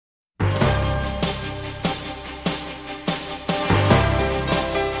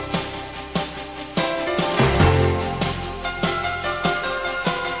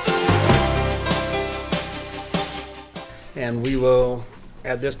and we will,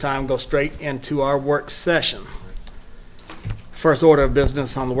 at this time, go straight into our work session. First order of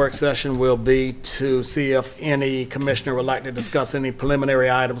business on the work session will be to see if any commissioner would like to discuss any preliminary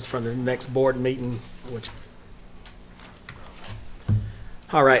items for the next board meeting.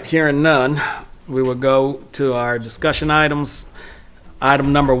 All right, hearing none, we will go to our discussion items.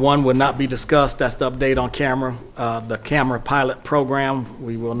 Item number 1 will not be discussed. That's the update on camera, the camera pilot program.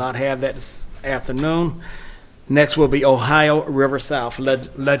 We will not have that this afternoon. Next will be Ohio River South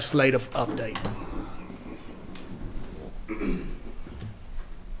legislative update.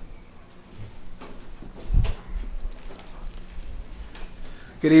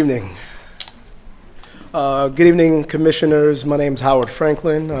 Good evening. Good evening, commissioners. My name is Howard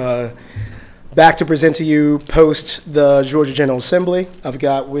Franklin. Back to present to you post the Georgia General Assembly. I've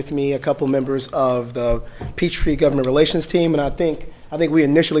got with me a couple members of the Peachtree Government Relations team, and I think we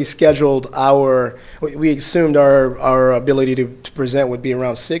initially scheduled we assumed our ability to present would be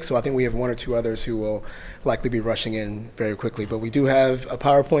around 6, so I think we have 1 or 2 others who will likely be rushing in very quickly. But we do have a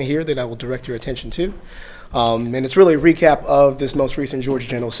PowerPoint here that I will direct your attention to. And it's really a recap of this most recent Georgia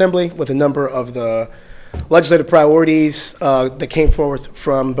General Assembly with a number of the legislative priorities that came forth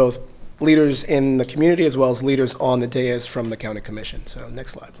from both leaders in the community as well as leaders on the dais from the County Commission. So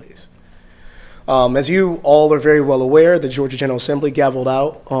next slide, please. As you all are very well aware, the Georgia General Assembly gavelled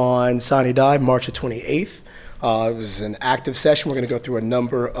out on Sine Die, March the 28th. It was an active session. We're going to go through a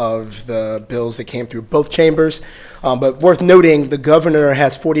number of the bills that came through both chambers. But worth noting, the governor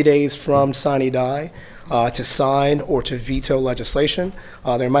has 40 days from Sine Die to sign or to veto legislation.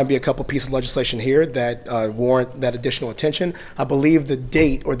 There might be a couple pieces of legislation here that warrant that additional attention. I believe the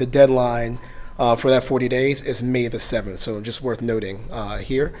date or the deadline for that 40 days is May the 7th, so just worth noting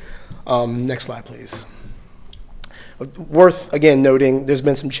here. Next slide, please. Worth, again, noting there's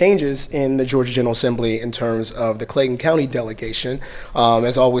been some changes in the Georgia General Assembly in terms of the Clayton County delegation.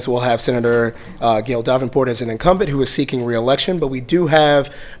 As always, we'll have Senator Gail Davenport as an incumbent who is seeking re-election, but we do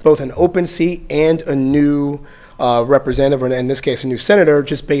have both an open seat and a new representative, or in this case, a new senator,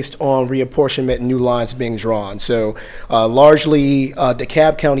 just based on reapportionment and new lines being drawn. So largely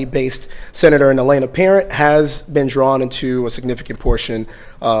DeKalb County-based Senator Elena Parent has been drawn into a significant portion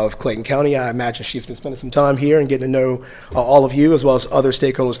of Clayton County. I imagine she's been spending some time here and getting to know all of you as well as other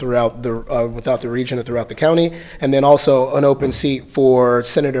stakeholders throughout the region and throughout the county. And then also an open seat for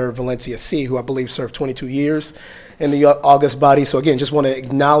Senator Valencia C., who I believe served 22 years in the August body. So again, just want to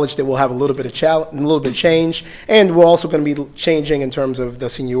acknowledge that we'll have a little bit of change, and we're also going to be changing in terms of the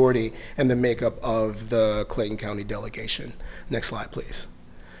seniority and the makeup of the Clayton County delegation. Next slide, please.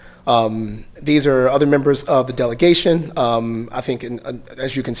 These are other members of the delegation. I think,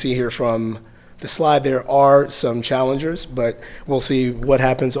 as you can see here from the slide, there are some challengers, but we'll see what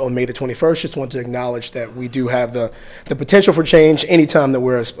happens on May the 21st. Just want to acknowledge that we do have the potential for change anytime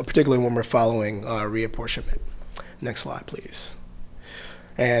that particularly when we're following reapportionment. Next slide, please.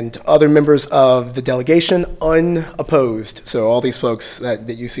 And other members of the delegation, unopposed. So all these folks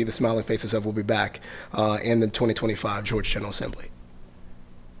that you see the smiling faces of will be back in the 2025 Georgia General Assembly.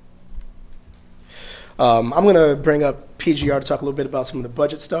 I'm going to bring up PGR to talk a little bit about some of the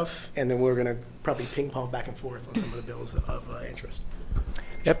budget stuff, and then we're going to probably ping pong back and forth on some of the bills of interest.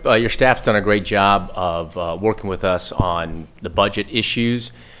 Yep, your staff's done a great job of working with us on the budget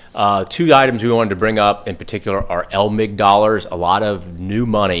issues. 2 items we wanted to bring up in particular are LMIG dollars. A lot of new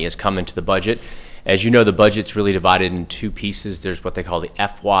money has come into the budget. As you know, the budget's really divided in 2 pieces. There's what they call the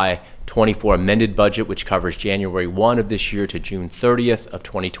FY24 amended budget, which covers January 1 of this year to June 30th of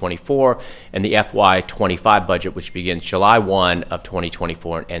 2024, and the FY25 budget, which begins July 1 of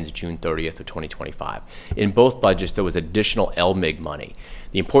 2024 and ends June 30th of 2025. In both budgets, there was additional LMIG money.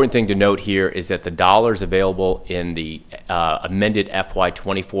 The important thing to note here is that the dollars available in the amended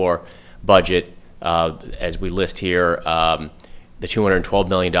FY24 budget, as we list here, the $212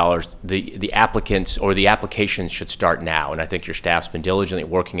 million, the applicants or the applications should start now. And I think your staff's been diligently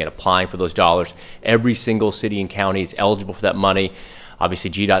working at applying for those dollars. Every single city and county is eligible for that money.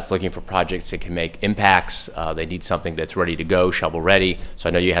 Obviously, GDOT's looking for projects that can make impacts. They need something that's ready to go, shovel ready. So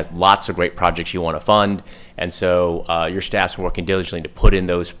I know you have lots of great projects you want to fund. And so your staff's been working diligently to put in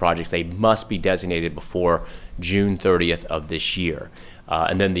those projects. They must be designated before June 30th of this year.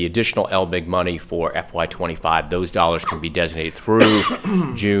 And then the additional LMIG money for FY25, those dollars can be designated through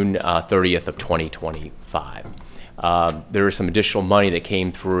June 30th of 2025. There is some additional money that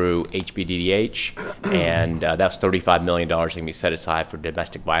came through HBDDH, and that's $35 million that can be set aside for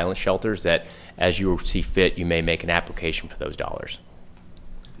domestic violence shelters that, as you see fit, you may make an application for those dollars.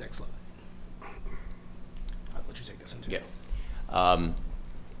 Next slide. I'll let you take this one too. Yeah.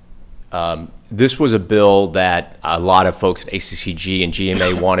 This was a bill that a lot of folks at ACCG and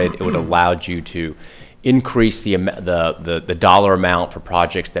GMA wanted. It would have allowed you to increase the dollar amount for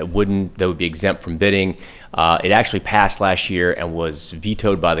projects that would be exempt from bidding. It actually passed last year and was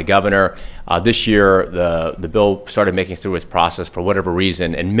vetoed by the governor. This year, the bill started making it through its process for whatever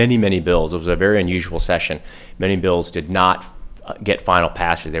reason, and many bills. It was a very unusual session. Many bills did not get final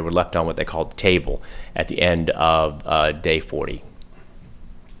passage. They were left on what they called the table at the end of day 40.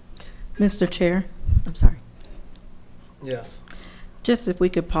 Mr. Chair, I'm sorry. Yes. Just if we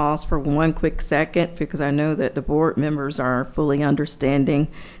could pause for one quick second, because I know that the board members are fully understanding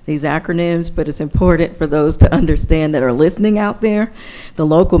these acronyms, but it's important for those to understand that are listening out there. The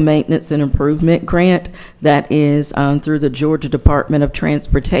local maintenance and improvement grant that is through the Georgia Department of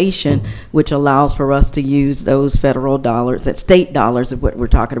Transportation, which allows for us to use those federal dollars, that state dollars of what we're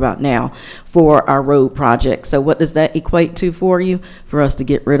talking about now, for our road projects. So what does that equate to for you? For us to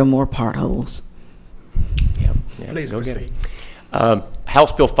get rid of more potholes. Yeah, Please go get it. proceed.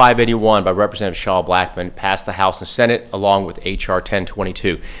 House Bill 581 by Representative Shaw Blackman passed the House and Senate along with H.R.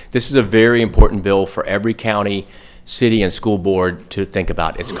 1022. This is a very important bill for every county, city, and school board to think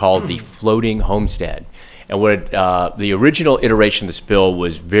about. It's called the floating homestead. And what the original iteration of this bill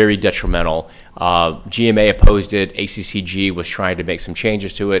was very detrimental. GMA opposed it. ACCG was trying to make some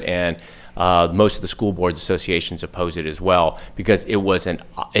changes to it, and most of the school boards associations opposed it as well because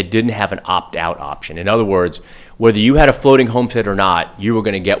it didn't have an opt-out option. In other words, whether you had a floating homestead or not, you were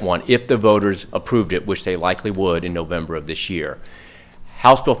going to get one if the voters approved it, which they likely would in November of this year.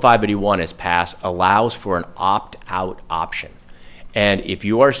 House Bill 581 has passed, allows for an opt-out option. And if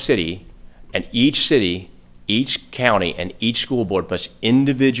you are a city, and each city, each county, and each school board must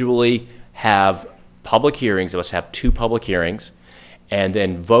individually have public hearings, they must have 2 public hearings, and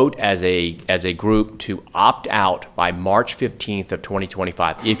then vote as a group to opt out by March 15th of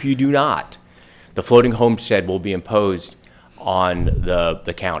 2025. If you do not, the floating homestead will be imposed on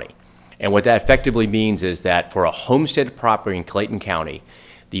the county. And what that effectively means is that for a homestead property in Clayton County,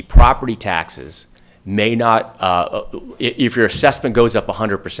 the property taxes may not, if your assessment goes up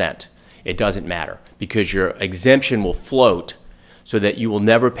 100%, it doesn't matter because your exemption will float so that you will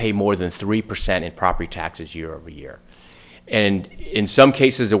never pay more than 3% in property taxes year over year. And in some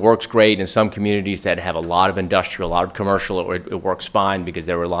cases, it works great. In some communities that have a lot of industrial, a lot of commercial, it works fine because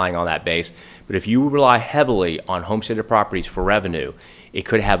they're relying on that base. But if you rely heavily on homesteaded properties for revenue, it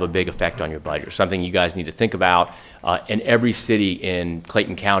could have a big effect on your budget, something you guys need to think about. And every city in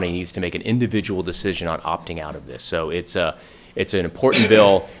Clayton County needs to make an individual decision on opting out of this. So it's an important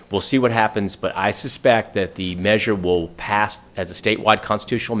bill. We'll see what happens, but I suspect that the measure will pass as a statewide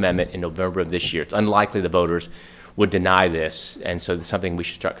constitutional amendment in November of this year. It's unlikely the voters would deny this, and so it's something we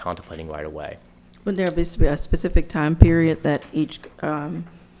should start contemplating right away. Would there be a specific time period that each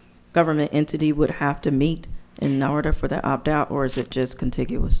government entity would have to meet in order for the opt-out, or is it just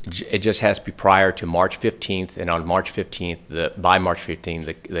contiguous? It just has to be prior to March 15th, and on March 15th, by March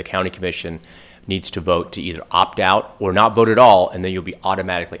 15th, the county commission needs to vote to either opt out or not vote at all, and then you'll be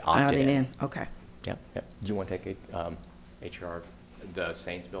automatically opted in. Okay. Yep. Do you want to take HR, the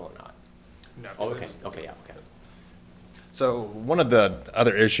Saints bill or not? No. Oh, okay. Okay. Yeah. Okay. So one of the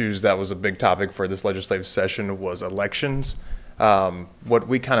other issues that was a big topic for this legislative session was elections. What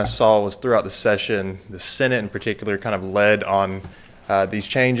we kind of saw was throughout the session, the Senate in particular kind of led on these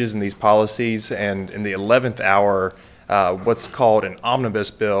changes and these policies, and in the 11th hour, what's called an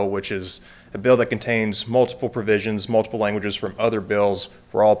omnibus bill, which is a bill that contains multiple provisions, multiple languages from other bills,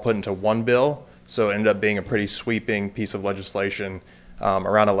 were all put into one bill. So it ended up being a pretty sweeping piece of legislation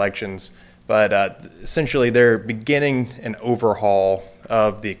around elections. But essentially, they're beginning an overhaul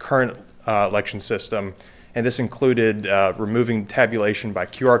of the current election system, and this included removing tabulation by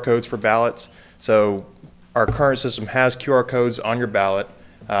QR codes for ballots. So our current system has QR codes on your ballot,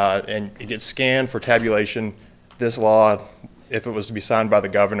 and it gets scanned for tabulation. This law, if it was to be signed by the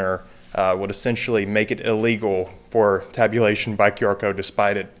governor, would essentially make it illegal for tabulation by QR code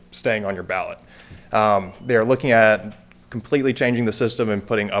despite it staying on your ballot. They're looking at completely changing the system and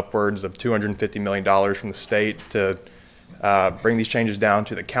putting upwards of $250 million from the state to bring these changes down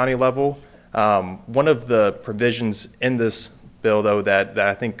to the county level. One of the provisions in this bill, though, that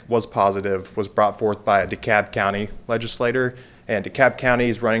I think was positive was brought forth by a DeKalb County legislator. And DeKalb County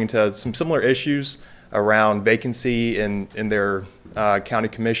is running into some similar issues around vacancy in their county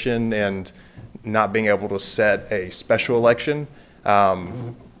commission and not being able to set a special election.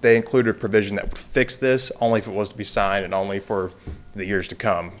 They included a provision that would fix this only if it was to be signed and only for the years to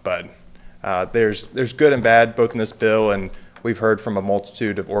come. But there's good and bad both in this bill, and we've heard from a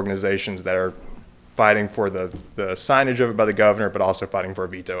multitude of organizations that are fighting for the signage of it by the governor, but also fighting for a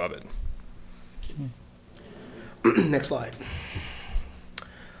veto of it. Next slide.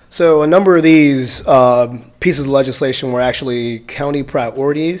 So a number of these pieces of legislation were actually county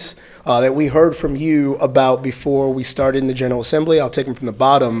priorities that we heard from you about before we started in the General Assembly. I'll take them from the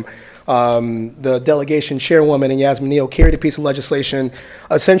bottom. The delegation chairwoman and Yasmin Neal carried a piece of legislation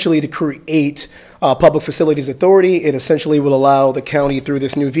essentially to create Public Facilities Authority. It essentially will allow the county through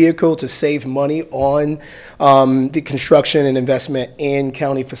this new vehicle to save money on the construction and investment in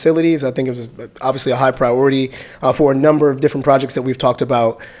county facilities. I think it was obviously a high priority for a number of different projects that we've talked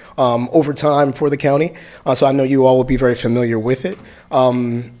about over time for the county. So I know you all will be very familiar with it.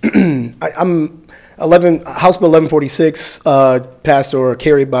 House Bill 1146, passed or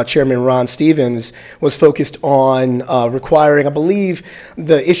carried by Chairman Ron Stevens, was focused on requiring, I believe,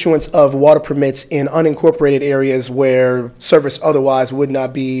 the issuance of water permits in unincorporated areas where service otherwise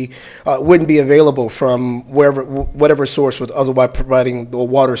wouldn't be available from whatever source was otherwise providing the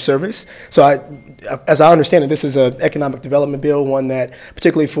water service. So as I understand it, this is an economic development bill, one that,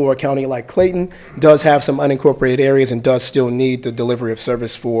 particularly for a county like Clayton, does have some unincorporated areas and does still need the delivery of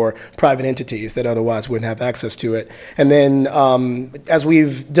service for private entities that otherwise wouldn't have access to it. And then as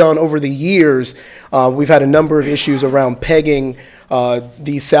we've done over the years, we've had a number of issues around pegging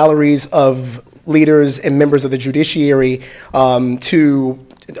the salaries of leaders and members of the judiciary to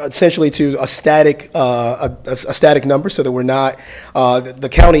essentially to a static number, so that we're not the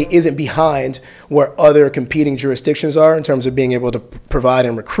county isn't behind where other competing jurisdictions are in terms of being able to provide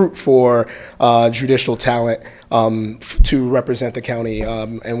and recruit for judicial talent to represent the county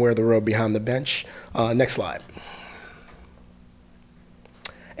and wear the robe behind the bench. Next slide.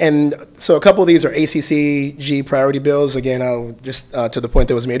 And so a couple of these are ACCG priority bills. Again, I'll just to the point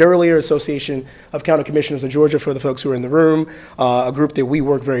that was made earlier, Association of County Commissioners of Georgia, for the folks who are in the room, a group that we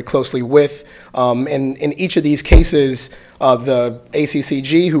work very closely with. And in each of these cases, the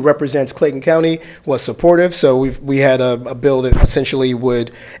ACCG, who represents Clayton County, was supportive. So we had a bill that essentially would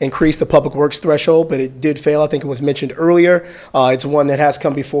increase the public works threshold, but it did fail. I think it was mentioned earlier. It's one that has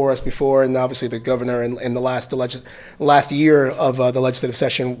come before us before, and obviously the governor in the last year of the legislative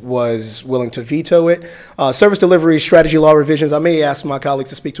session was willing to veto it. Service delivery strategy law revisions. I may ask my colleagues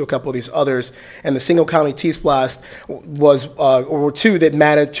to speak to a couple of these others. And the single county T-Splosh were two that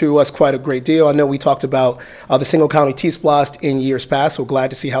mattered to us quite a great deal. I know we talked about the single county T-Splosh in years past, so glad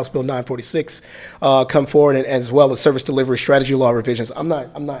to see House Bill 946 come forward, and as well as service delivery strategy law revisions. I'm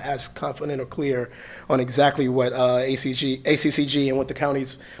not as confident or clear on exactly what ACCG and what the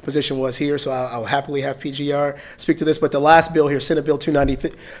county's position was here, so I'll happily have PGR speak to this. But the last bill here, Senate Bill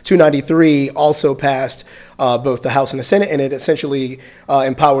 293, also passed both the House and the Senate, and it essentially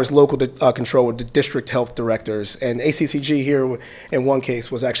empowers local control with the district health directors. And ACCG here, in one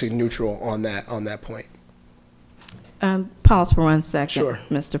case, was actually neutral on that point. Pause for 1 second, Sure.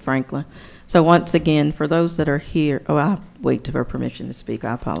 Mr. Franklin. So once again, for those that are here, I'll wait for permission to speak.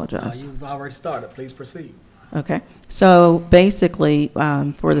 I apologize. You've already started. Please proceed. Okay. So basically,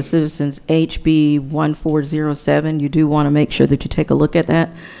 for the citizens, HB 1407, you do want to make sure that you take a look at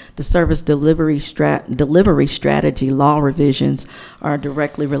that. The service delivery strategy law revisions are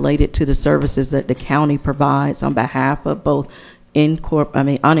directly related to the services that the county provides on behalf of both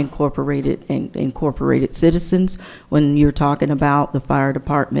unincorporated and incorporated citizens when you're talking about the fire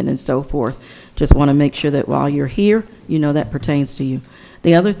department and so forth. Just want to make sure that while you're here, you know that pertains to you.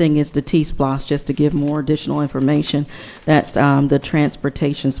 The other thing is the T-Splosh, just to give more additional information. That's the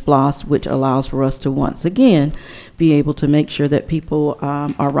transportation splosh, which allows for us to once again be able to make sure that people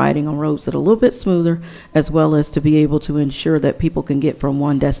are riding on roads that are a little bit smoother, as well as to be able to ensure that people can get from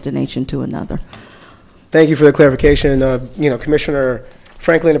one destination to another. Thank you for the clarification. Commissioner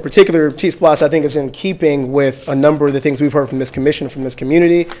Franklin, in particular, T-Splosh, I think, is in keeping with a number of the things we've heard from this commission, from this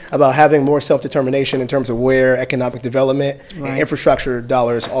community, about having more self-determination in terms of where economic development and infrastructure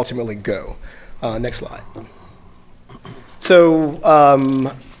dollars ultimately go. Next slide. So,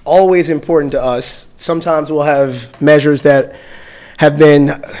 always important to us. Sometimes we'll have measures that have been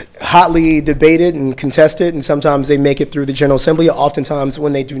hotly debated and contested, and sometimes they make it through the General Assembly. Oftentimes,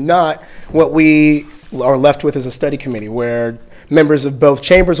 when they do not, what we are left with is a study committee where members of both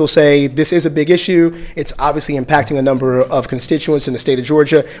chambers will say, this is a big issue. It's obviously impacting a number of constituents in the state of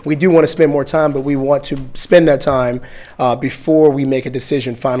Georgia. We do want to spend more time, but we want to spend that time before we make a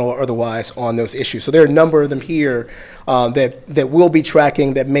decision, final or otherwise, on those issues. So there are a number of them here that we'll be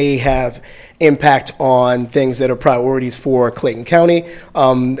tracking that may have impact on things that are priorities for Clayton County.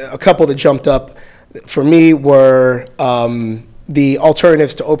 A couple that jumped up for me were the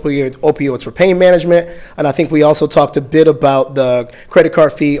alternatives to opioids for pain management. And I think we also talked a bit about the credit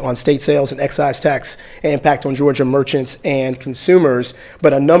card fee on state sales and excise tax impact on Georgia merchants and consumers.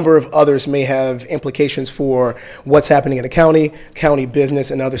 But a number of others may have implications for what's happening in the county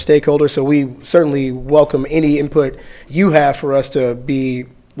business, and other stakeholders. So we certainly welcome any input you have for us to be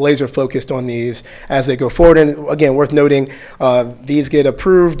laser focused on these as they go forward. And again, worth noting, these get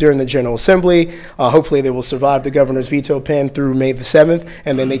approved during the General Assembly. Hopefully they will survive the governor's veto pen through May the 7th,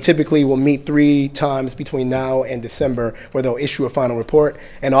 and then they typically will meet 3 times between now and December where they'll issue a final report.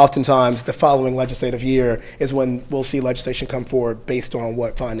 And oftentimes the following legislative year is when we'll see legislation come forward based on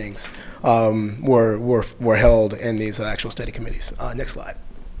what findings were held in these actual study committees. Next slide.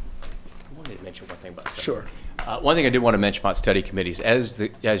 I wanted to mention one thing about study. Sure. One thing I did want to mention about study committees, as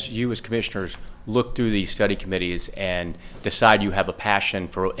you as commissioners look through these study committees and decide you have a passion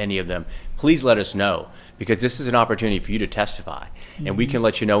for any of them, please let us know, because this is an opportunity for you to testify. Mm-hmm. And we can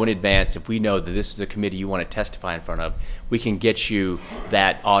let you know in advance if we know that this is a committee you want to testify in front of. We can get you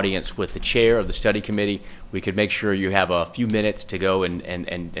that audience with the chair of the study committee. We could make sure you have a few minutes to go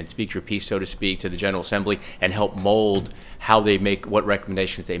and speak your piece, so to speak, to the General Assembly and help mold how they make, what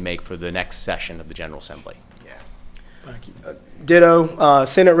recommendations they make for the next session of the General Assembly. Thank you. Ditto.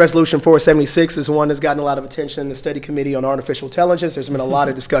 Senate Resolution 476 is one that's gotten a lot of attention. The Study Committee on Artificial Intelligence. There's been a lot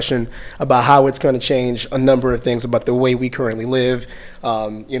of discussion about how it's going to change a number of things about the way we currently live.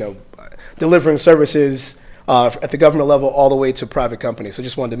 Delivering services at the government level all the way to private companies. So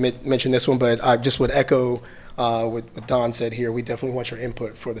just wanted to mention this one, but I just would echo what Don said here. We definitely want your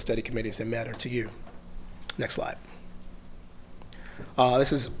input for the study committees that matter to you. Next slide.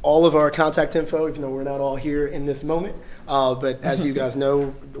 This is all of our contact info, even though we're not all here in this moment. But as you guys know,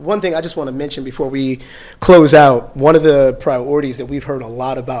 one thing I just want to mention before we close out, one of the priorities that we've heard a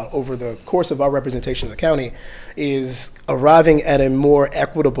lot about over the course of our representation of the county is arriving at a more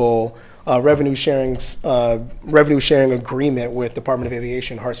equitable revenue sharing agreement with Department of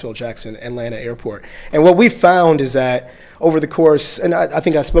Aviation, Hartsfield-Jackson, Atlanta Airport. And what we found is that over the course, and I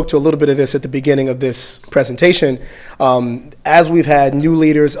think I spoke to a little bit of this at the beginning of this presentation, as we've had new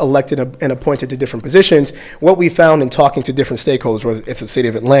leaders elected and appointed to different positions, what we found in talking to different stakeholders, whether it's the City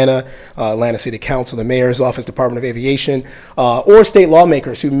of Atlanta, Atlanta City Council, the Mayor's Office, Department of Aviation, or state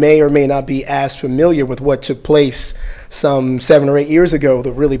lawmakers who may or may not be as familiar with what took place some 7 or 8 years ago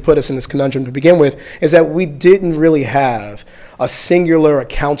that really put us in this conundrum to begin with, is that we didn't really have a singular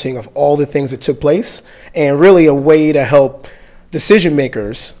accounting of all the things that took place, and really a way to help decision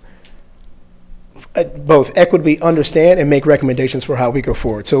makers both equitably understand and make recommendations for how we go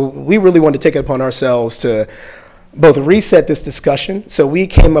forward. So we really wanted to take it upon ourselves to both reset this discussion. So we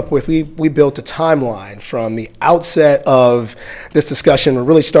came up with, we built a timeline from the outset of this discussion, and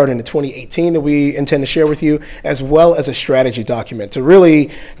really started in 2018, that we intend to share with you, as well as a strategy document to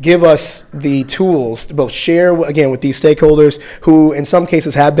really give us the tools to both share, again, with these stakeholders who in some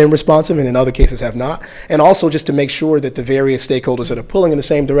cases have been responsive and in other cases have not, and also just to make sure that the various stakeholders that are pulling in the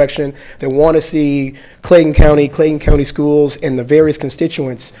same direction, that want to see Clayton County schools, and the various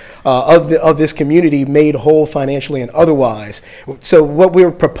constituents of this community made whole financially and otherwise. So what we're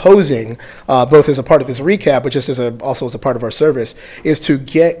proposing, both as a part of this recap, but just also as a part of our service, is to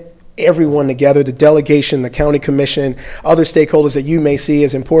get everyone together, the delegation, the county commission, other stakeholders that you may see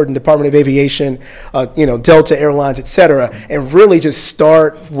as important, Department of Aviation, Delta Airlines, et cetera, and really just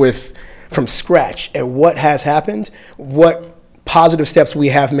start from scratch at what has happened, what positive steps we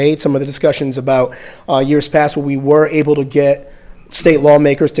have made. Some of the discussions about years past where we were able to get state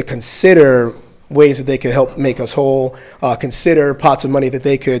lawmakers to consider ways that they could help make us whole, consider pots of money that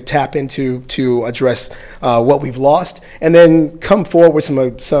they could tap into to address what we've lost, and then come forward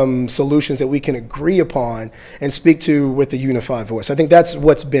with some solutions that we can agree upon and speak to with a unified voice. I think that's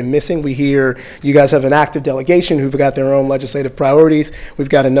what's been missing. We hear you guys have an active delegation who've got their own legislative priorities. We've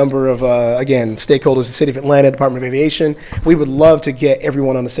got a number of, again, stakeholders, the City of Atlanta, Department of Aviation. We would love to get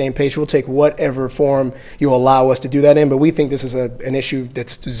everyone on the same page. We'll take whatever form you allow us to do that in, but we think this is an issue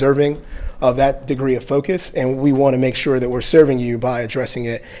that's deserving of that degree of focus, and we want to make sure that we're serving you by addressing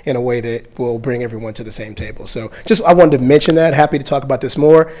it in a way that will bring everyone to the same table. So I wanted to mention that. Happy to talk about this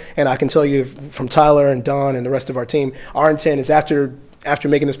more, and I can tell you from Tyler and Don and the rest of our team, our intent is after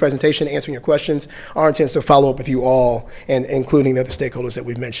making this presentation, answering your questions, our intent is to follow up with you all, and including the other stakeholders that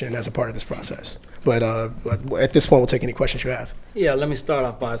we've mentioned as a part of this process. But at this point, we'll take any questions you have. Yeah, let me start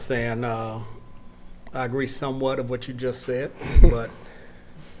off by saying I agree somewhat of what you just said, but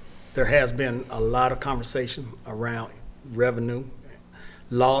there has been a lot of conversation around revenue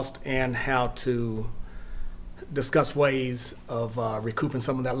lost and how to discuss ways of recouping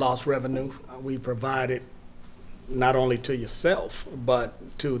some of that lost revenue. We provided not only to yourself,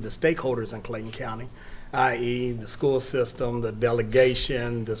 but to the stakeholders in Clayton County, i.e. the school system, the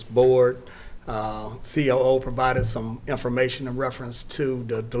delegation, this board. COO provided some information in reference to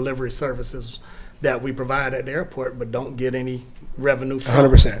the delivery services that we provide at the airport, but don't get any revenue from.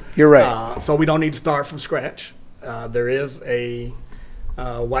 100%. You're right. So we don't need to start from scratch. There is a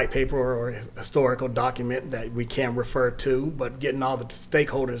white paper or historical document that we can refer to, but getting all the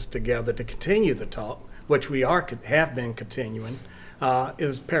stakeholders together to continue the talk, which we have been continuing,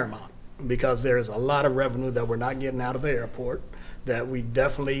 is paramount, because there is a lot of revenue that we're not getting out of the airport that we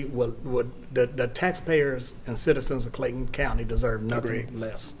definitely the taxpayers and citizens of Clayton County deserve nothing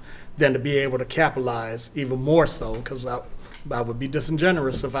less than to be able to capitalize even more so, because I would be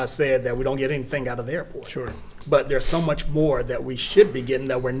disingenuous if I said that we don't get anything out of the airport. Sure. But there's so much more that we should be getting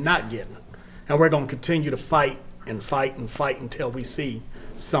that we're not getting. And we're going to continue to fight and fight and fight until we see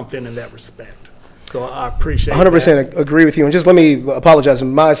something in that respect. So I appreciate 100% agree with you. And just let me apologize.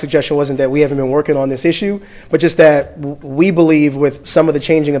 My suggestion wasn't that we haven't been working on this issue, but just that we believe with some of the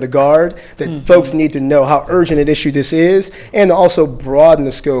changing of the guard that folks need to know how urgent an issue this is, and also broaden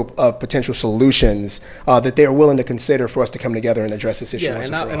the scope of potential solutions that they are willing to consider for us to come together and address this issue.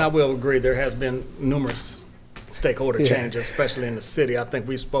 Yeah, and I will agree. There has been numerous stakeholder changes, especially in the city. I think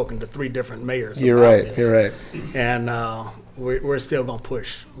we've spoken to 3 different mayors. You're about right. this. You're right. And we're still going to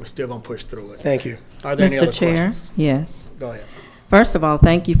push. We're still going to push through it. Thank you. Are there any Mr. other Chair? questions? Yes. Go ahead. First of all,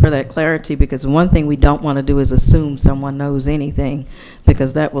 thank you for that clarity, because one thing we don't want to do is assume someone knows anything,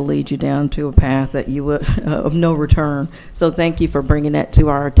 because that will lead you down to a path that you would of no return. So thank you for bringing that to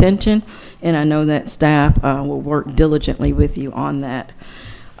our attention, and I know that staff will work diligently with you on that.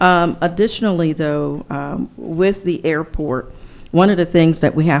 Additionally, though, with the airport, one of the things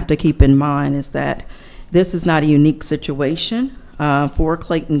that we have to keep in mind is that this is not a unique situation for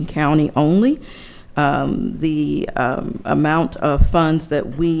Clayton County only. The amount of funds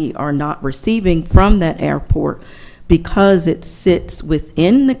that we are not receiving from that airport, because it sits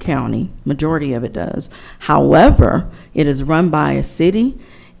within the county, majority of it does. However, it is run by a city,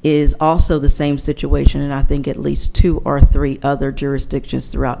 is also the same situation in I think at least 2 or 3 other jurisdictions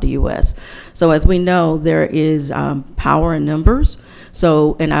throughout the U.S. So as we know, there is power in numbers.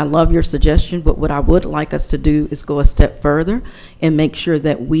 So, and I love your suggestion, but what I would like us to do is go a step further and make sure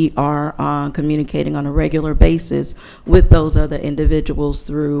that we are communicating on a regular basis with those other individuals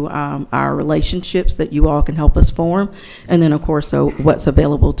through our relationships that you all can help us form. And then, of course, so what's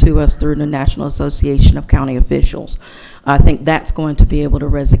available to us through the National Association of County Officials. I think that's going to be able to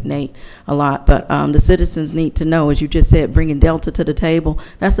resonate a lot. But the citizens need to know, as you just said, bringing Delta to the table,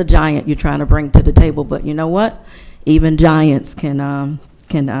 that's a giant you're trying to bring to the table. But you know what? Even giants can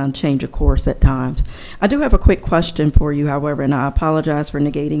change a course at times. I do have a quick question for you, however, and I apologize for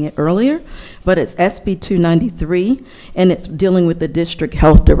negating it earlier, but it's SB 293, and it's dealing with the district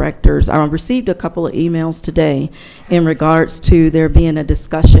health directors. I received a couple of emails today in regards to there being a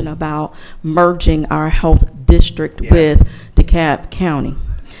discussion about merging our health district with DeKalb County.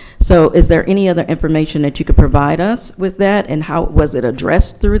 So is there any other information that you could provide us with that, and how was it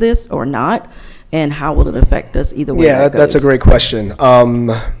addressed through this or not? And how will it affect us either way? Yeah, that's a great question.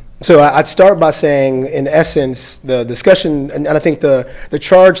 So I'd start by saying, in essence, the discussion, and I think the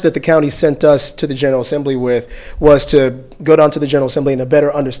charge that the county sent us to the General Assembly with was to go down to the General Assembly and to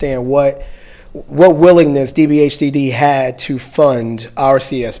better understand what willingness DBHDD had to fund our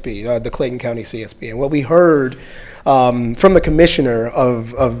CSB, the Clayton County CSB. And what we heard from the commissioner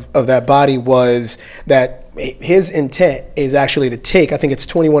of that body was that his intent is actually to take, I think it's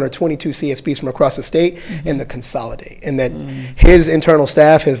 21 or 22 CSBs from across the state and to consolidate. And that his internal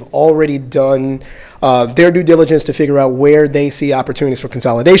staff have already done their due diligence to figure out where they see opportunities for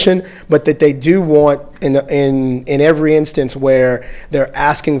consolidation, but that they do want in every instance where they're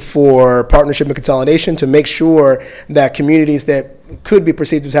asking for partnership and consolidation to make sure that communities that could be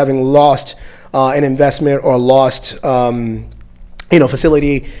perceived as having lost an investment or lost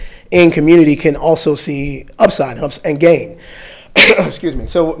facility in community can also see upside and gain. Excuse me.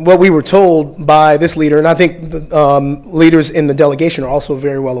 So what we were told by this leader, and I think the leaders in the delegation are also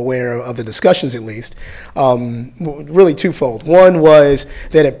very well aware of the discussions, at least, really twofold. One was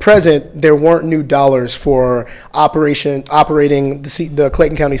that at present there weren't new dollars for operating the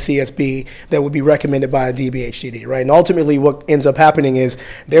Clayton County CSB that would be recommended by a DBHDD, right? And ultimately what ends up happening is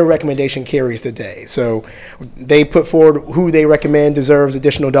their recommendation carries the day. So they put forward who they recommend deserves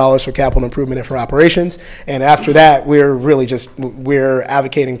additional dollars for capital improvement and for operations, and after that we're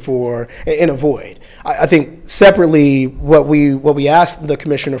advocating for in a void. I think separately what we asked the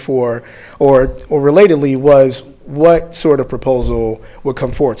commissioner for, or relatedly, was what sort of proposal would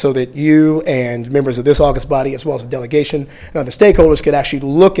come forward so that you and members of this August body, as well as the delegation and other stakeholders, could actually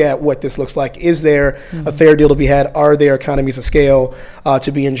look at what this looks like. Is there a fair deal to be had? Are there economies of scale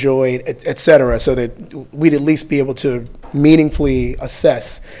to be enjoyed, et cetera, so that we'd at least be able to meaningfully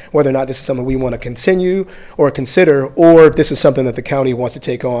assess whether or not this is something we want to continue or consider, or if this is something that the county wants to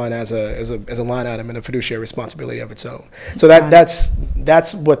take on as a line item and a fiduciary responsibility of its own. So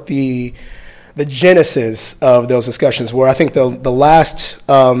that's what the genesis of those discussions were. I think the last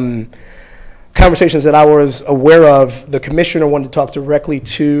conversations that I was aware of, the commissioner wanted to talk directly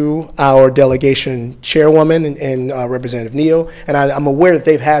to our delegation chairwoman and Representative Neal, and I'm aware that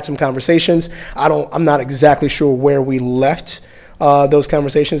they've had some conversations. I'm not exactly sure where we left those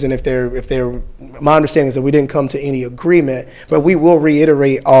conversations, and if they're, my understanding is that we didn't come to any agreement, but we will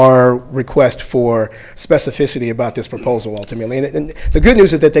reiterate our request for specificity about this proposal ultimately. And the good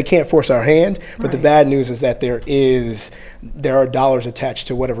news is that they can't force our hand, but the bad news is that there are dollars attached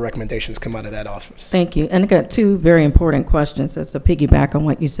to whatever recommendations come out of that office. Thank you. And I got two very important questions as a piggyback on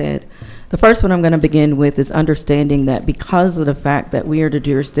what you said. The first one I'm going to begin with is understanding that because of the fact that we are the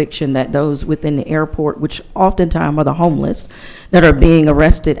jurisdiction that those within the airport, which oftentimes are the homeless that are being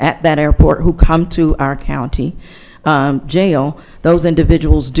arrested at that airport who come to our county jail, those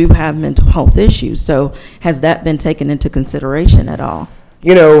individuals do have mental health issues. So has that been taken into consideration at all?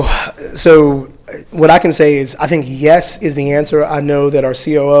 You know, so what I can say is I think yes is the answer. I know that our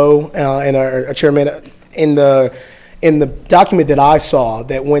COO and our chairman in the document that I saw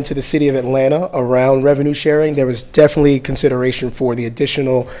that went to the city of Atlanta around revenue sharing, there was definitely consideration for the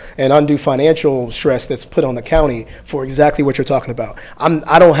additional and undue financial stress that's put on the county for exactly what you're talking about.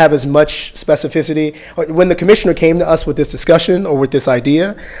 I don't have as much specificity. When the commissioner came to us with this discussion or with this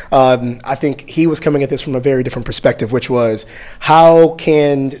idea, I think he was coming at this from a very different perspective, which was how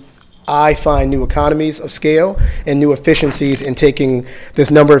can I find new economies of scale and new efficiencies in taking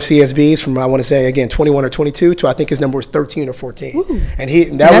this number of CSBs from, I want to say, again, 21 or 22 to I think his number was 13 or 14. Ooh.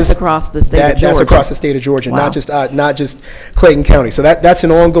 And that's across the state of Georgia. That's across the state of Georgia, Wow. not just Clayton County. So that's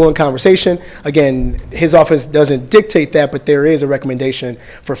an ongoing conversation. Again, his office doesn't dictate that, but there is a recommendation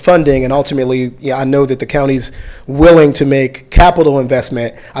for funding. And ultimately, yeah, I know that the county's willing to make capital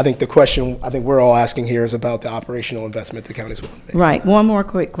investment. I think the question I think we're all asking here is about the operational investment the county's willing to make. Right. One more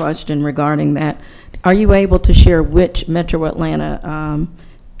quick question regarding that. Are you able to share which Metro Atlanta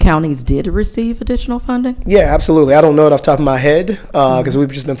counties did receive additional funding? Yeah, absolutely. I don't know it off the top of my head because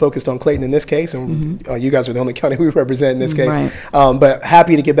we've just been focused on Clayton in this case, and you guys are the only county we represent in this case. Right. But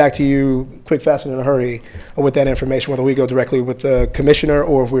happy to get back to you quick, fast, and in a hurry with that information, whether we go directly with the commissioner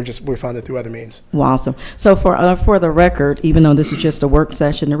or if we found it through other means. Well, awesome. So for the record, even though this is just a work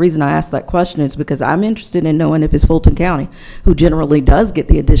session, the reason I asked that question is because I'm interested in knowing if it's Fulton County who generally does get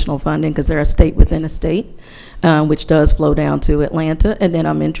the additional funding because they're a state within a state. Which does flow down to Atlanta, and then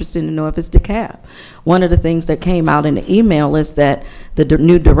I'm interested to know if it's DeKalb. One of the things that came out in the email is that the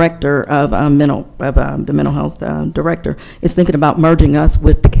new director of the mental health director is thinking about merging us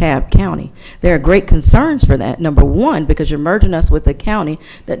with DeKalb County. There are great concerns for that. Number one, because you're merging us with a county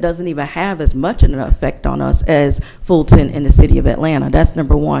that doesn't even have as much of an effect on us as Fulton and the city of Atlanta. That's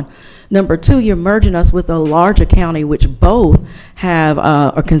number one. Number two, you're merging us with a larger county, which both have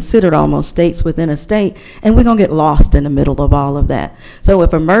are considered almost states within a state, and we're going to get lost in the middle of all of that. So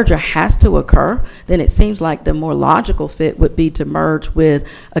if a merger has to occur, then it seems like the more logical fit would be to merge with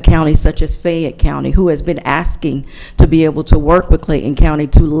a county such as Fayette County, who has been asking to be able to work with Clayton County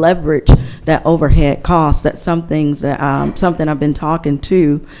to leverage that overhead cost. That's some things that, something I've been talking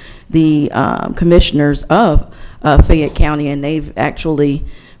to the commissioners of Fayette County, and they've actually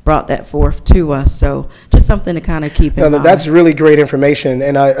brought that forth to us. So just something to kind of keep in mind. That's really great information.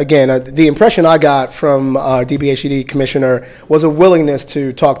 And again, the impression I got from DBHED Commissioner was a willingness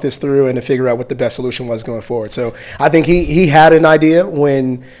to talk this through and to figure out what the best solution was going forward. So I think he had an idea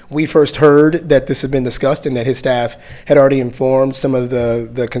when we first heard that this had been discussed and that his staff had already informed some of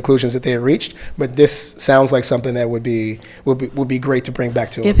the conclusions that they had reached. But this sounds like something that would be great to bring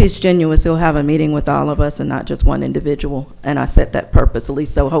back to him. If he's genuine, he'll have a meeting with all of us and not just one individual. And I set that purposely.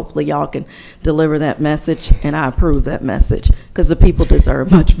 So hopefully y'all can deliver that message, and I approve that message because the people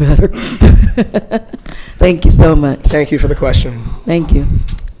deserve much better. Thank you so much. Thank you for the question. Thank you.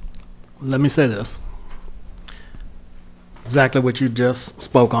 Let me say this. Exactly what you just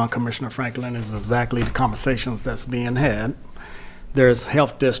spoke on, Commissioner Franklin, is exactly the conversations that's being had. There's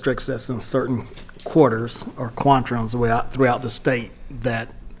health districts that's in certain quarters or quantrums throughout the state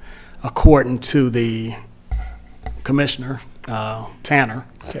that, according to the commissioner, Tanner,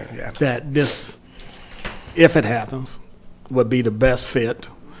 Okay, yeah. that this, if it happens, would be the best fit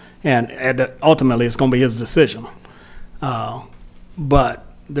And ultimately, it's going to be his decision. But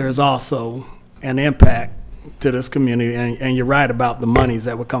there's also an impact to this community, and you're right about the monies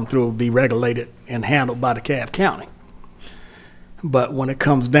that would come through will be regulated and handled by DeKalb County. But when it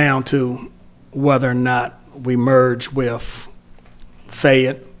comes down to whether or not we merge with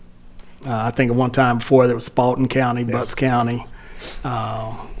Fayette, I think at one time before there was Spalding County, Butts County,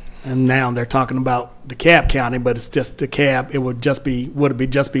 and now they're talking about DeKalb County, but it's just DeKalb. Would it be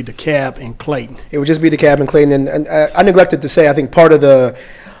just be DeKalb and Clayton? It would just be DeKalb and Clayton. And I neglected to say, I think part of the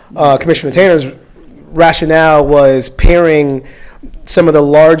Commissioner Tanner's rationale was pairing some of the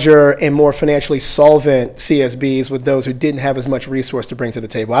larger and more financially solvent CSBs with those who didn't have as much resource to bring to the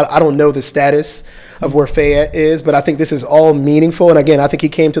table. I don't know the status of where Fayette is, but I think this is all meaningful. And again, I think he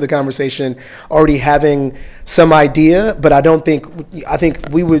came to the conversation already having some idea, but I think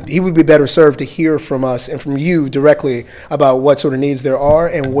he would be better served to hear from us and from you directly about what sort of needs there are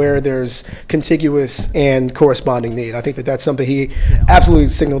and where there's contiguous and corresponding need. I think that's something he absolutely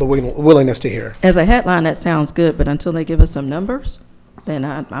signaled a willingness to hear. As a headline, that sounds good, but until they give us some numbers, then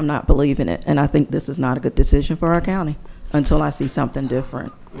I'm not believing it. And I think this is not a good decision for our county until I see something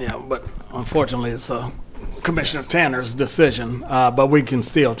different. Yeah, but unfortunately, it's Commissioner Tanner's decision. But we can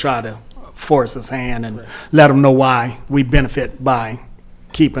still try to force his hand and let him know why we benefit by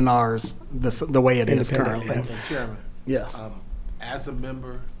keeping ours the way it is currently. And Chairman, yes. As a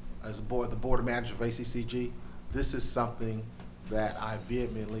member, the board of managers of ACCG, this is something that I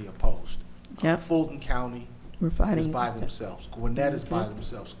vehemently opposed. Yep. Fulton County is by themselves. Gwinnett is by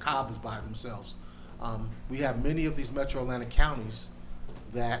themselves. Cobb is by themselves. We have many of these metro Atlanta counties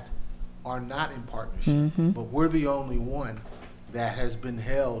that are not in partnership, but we're the only one that has been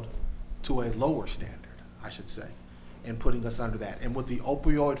held to a lower standard, I should say, and putting us under that. And with the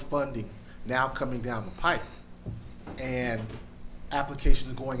opioid funding now coming down the pipe and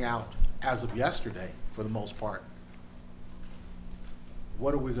applications going out as of yesterday, for the most part,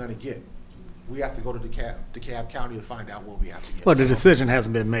 what are we going to get? We have to go to DeKalb County to find out what we have to get. Well, the decision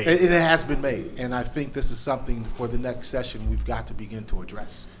hasn't been made. It has been made, and I think this is something for the next session we've got to begin to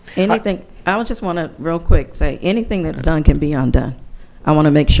address. I just want to real quick say, anything that's done can be undone. I want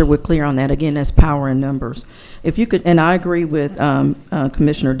to make sure we're clear on that. Again, that's power in numbers. If you could, and I agree with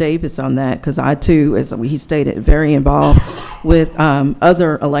Commissioner Davis on that, because I too, as he stated, very involved with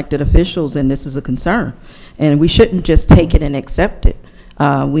other elected officials, and this is a concern. And we shouldn't just take it and accept it.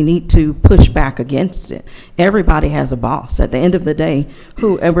 We need to push back against it. Everybody has a boss. At the end of the day,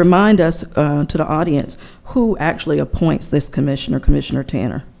 and remind us to the audience, who actually appoints this commissioner, Commissioner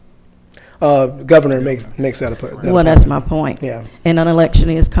Tanner? Governor makes that a point. Well, that's my point. Yeah. And an election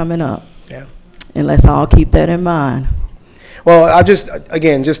is coming up. Yeah. And let's all keep that in mind. Well, just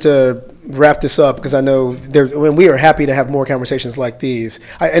to wrap this up, because I know when we are happy to have more conversations like these,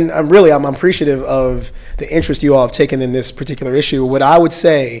 I'm appreciative of the interest you all have taken in this particular issue. What I would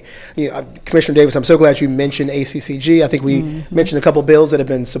say, Commissioner Davis, I'm so glad you mentioned ACCG. I think we mentioned a couple bills that have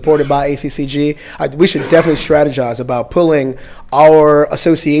been supported by ACCG. We should definitely strategize about pulling our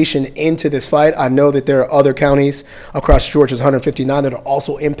association into this fight. I know that there are other counties across Georgia's 159 that are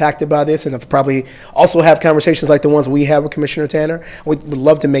also impacted by this, and have probably also have conversations like the ones we have with Commissioner Tanner. We'd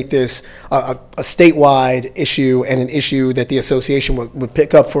love to make this a statewide issue and an issue that the association would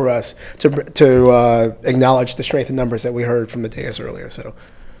pick up for us to acknowledge the strength of numbers that we heard from the dais earlier. So,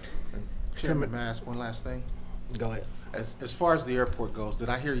 Chairman, may I ask one last thing? Go ahead. As far as the airport goes, did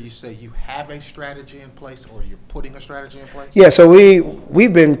I hear you say you have a strategy in place, or you're putting a strategy in place? Yeah, so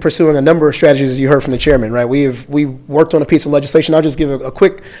we've been pursuing a number of strategies, as you heard from the chairman, right? We worked on a piece of legislation. I'll just give a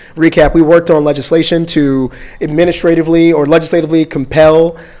quick recap. We worked on legislation to administratively or legislatively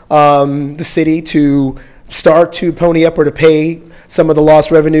compel the city to start to pony up or to pay some of the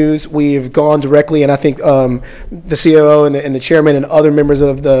lost revenues. We've gone directly, and I think the COO and the chairman and other members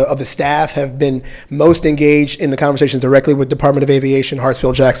of the staff have been most engaged in the conversations directly with Department of Aviation,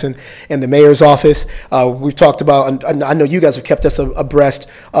 Hartsfield-Jackson, and the mayor's office. We've talked about, and I know you guys have kept us abreast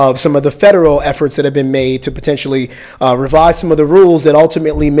of some of the federal efforts that have been made to potentially revise some of the rules that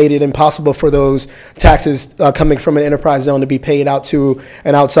ultimately made it impossible for those taxes coming from an enterprise zone to be paid out to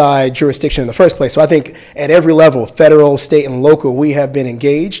an outside jurisdiction in the first place. So I think at every level, federal, state, and local, we have been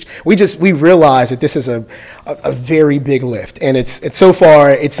engaged. We realize that this is a very big lift, and it's so far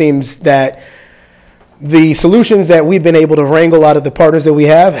it seems that the solutions that we've been able to wrangle out of the partners that we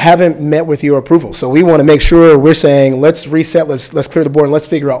haven't met with your approval. So we want to make sure we're saying, let's reset, let's clear the board, and let's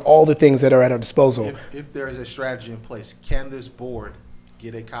figure out all the things that are at our disposal. If there is a strategy in place, can this board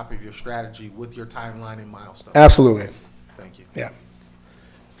get a copy of your strategy with your timeline and milestones? Absolutely. Thank you. Yeah.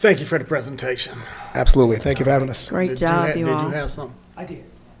 Thank you for the presentation. Absolutely. Thank you for having us. Great job, Did you you all. have something? I did.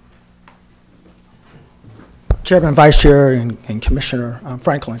 Chairman, Vice Chair, and Commissioner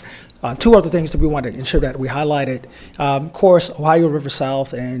Franklin. Two other things that we want to ensure that we highlighted. Of course, Ohio River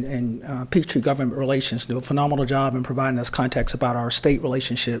South and Peachtree Government Relations do a phenomenal job in providing us context about our state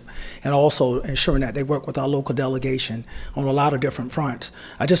relationship and also ensuring that they work with our local delegation on a lot of different fronts.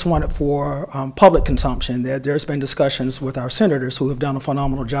 I just wanted for public consumption that there's been discussions with our senators who have done a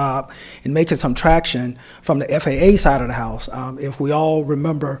phenomenal job in making some traction from the FAA side of the House. If we all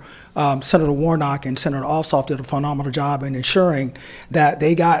remember, Senator Warnock and Senator Ossoff did a phenomenal job in ensuring that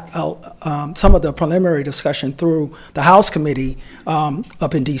they got some of the preliminary discussion through the House committee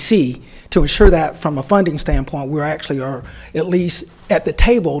up in D.C. to ensure that from a funding standpoint, we actually are at least at the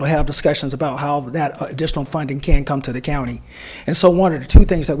table to have discussions about how that additional funding can come to the county. And so one of the two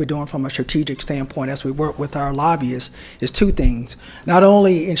things that we're doing from a strategic standpoint as we work with our lobbyists is two things. Not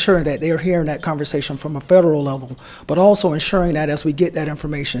only ensuring that they're hearing that conversation from a federal level, but also ensuring that as we get that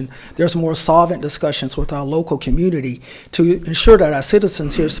information, there's more solvent discussions with our local community to ensure that our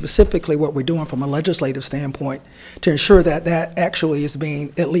citizens hear specifically what we're doing from a legislative standpoint to ensure that that actually is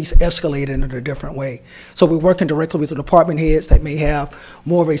being at least escalated in a different way. So we're working directly with the department heads that may have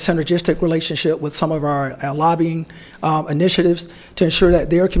more of a synergistic relationship with some of our lobbying initiatives to ensure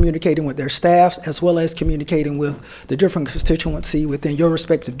that they're communicating with their staffs as well as communicating with the different constituency within your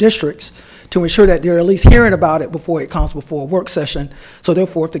respective districts to ensure that they're at least hearing about it before it comes before a work session. So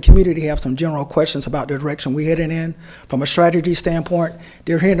therefore, if the community have some general questions about the direction we're heading in from a strategy standpoint,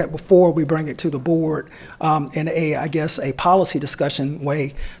 they're hearing it before we bring it to the board in a, I guess, a policy discussion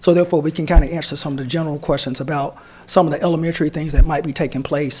way. So therefore, we can kind of answer some of the general questions about some of the elementary things that might be taking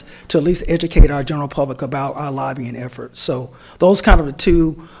place to at least educate our general public about our lobbying efforts. So those kind of the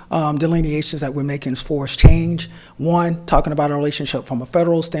two delineations that we're making as far as change. One, talking about our relationship from a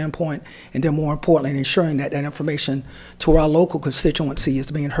federal standpoint, and then more importantly, ensuring that that information to our local constituency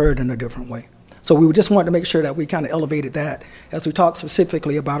is being heard in a different way. So we just wanted to make sure that we kind of elevated that as we talk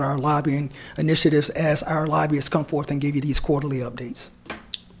specifically about our lobbying initiatives as our lobbyists come forth and give you these quarterly updates.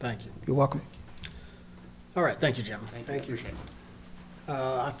 Thank you. You're welcome. All right, thank you, gentlemen. Thank you.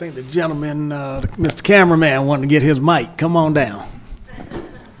 I think the gentleman, Mr. Cameraman, wanted to get his mic. Come on down.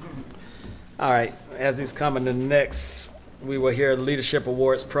 All right, as he's coming to next, we will hear the Leadership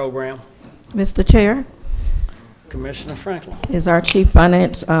Awards program. Mr. Chair, Commissioner Franklin. is our Chief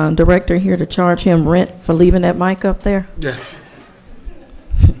Finance Director here to charge him rent for leaving that mic up there? Yes.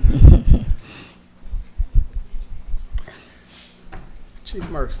 Chief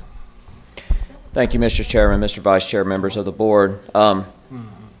Merckx. Thank you, Mr. Chairman, Mr. Vice Chair, members of the board. Go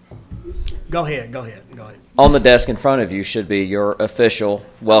ahead. On the desk in front of you should be your official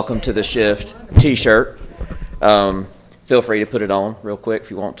Welcome to the Shift T-shirt. Feel free to put it on real quick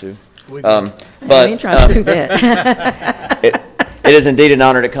if you want to. But we ain't trying to do that. It is indeed an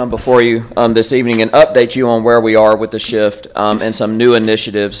honor to come before you this evening and update you on where we are with the shift and some new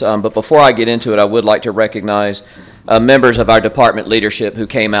initiatives. But before I get into it, I would like to recognize members of our department leadership who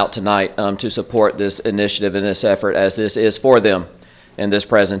came out tonight to support this initiative and this effort, as this is for them and this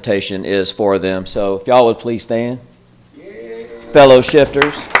presentation is for them. So if y'all would please stand. Yeah. Fellow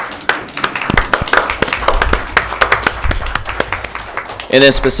shifters. And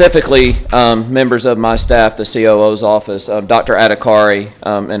then specifically, members of my staff, the COO's office, Dr. Adhikari,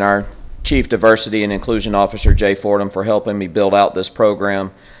 and our Chief Diversity and Inclusion Officer, Jay Fordham, for helping me build out this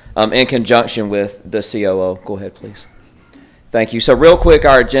program in conjunction with the COO. Go ahead, please. Thank you. So real quick,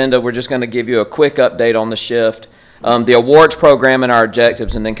 our agenda, we're just going to give you a quick update on the shift, the awards program and our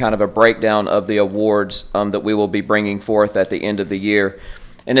objectives, and then kind of a breakdown of the awards that we will be bringing forth at the end of the year.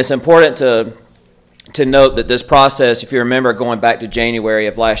 And it's important to note that this process, if you remember going back to January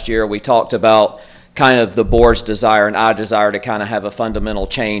of last year, we talked about kind of the board's desire and our desire to kind of have a fundamental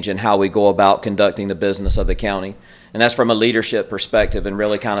change in how we go about conducting the business of the county. And that's from a leadership perspective and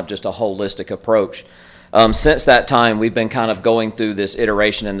really kind of just a holistic approach. Since that time, we've been kind of going through this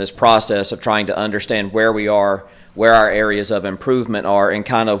iteration and this process of trying to understand where we are, where our areas of improvement are, and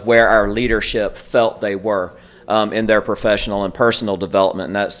kind of where our leadership felt they were in their professional and personal development.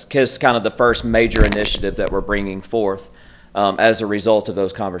 And that's kind of the first major initiative that we're bringing forth as a result of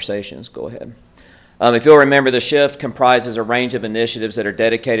those conversations. Go ahead. If you'll remember, the shift comprises a range of initiatives that are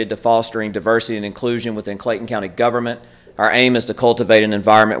dedicated to fostering diversity and inclusion within Clayton County government. Our aim is to cultivate an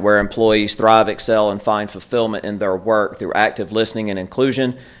environment where employees thrive, excel, and find fulfillment in their work through active listening and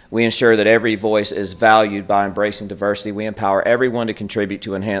inclusion. We ensure that every voice is valued by embracing diversity. We empower everyone to contribute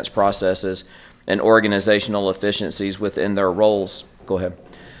to enhanced processes and organizational efficiencies within their roles. Go ahead.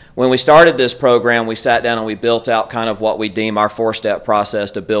 When we started this program, we sat down and we built out kind of what we deem our four-step process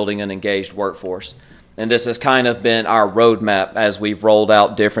to building an engaged workforce. And this has kind of been our roadmap as we've rolled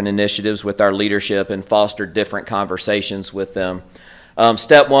out different initiatives with our leadership and fostered different conversations with them.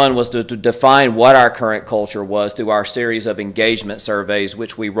 Step one was to define what our current culture was through our series of engagement surveys,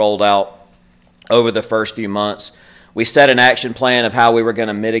 which we rolled out over the first few months. We set an action plan of how we were going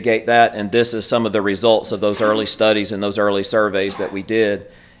to mitigate that, and this is some of the results of those early studies and those early surveys that we did.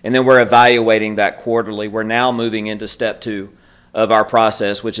 And then we're evaluating that quarterly. We're now moving into step two of our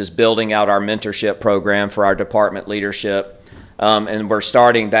process, which is building out our mentorship program for our department leadership. And we're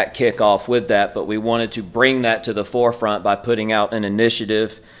starting that kickoff with that, but we wanted to bring that to the forefront by putting out an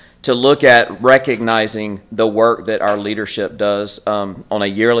initiative to look at recognizing the work that our leadership does on a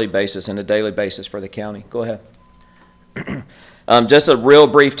yearly basis and a daily basis for the county. Go ahead. Just a real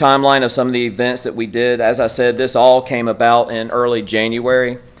brief timeline of some of the events that we did. As I said, this all came about in early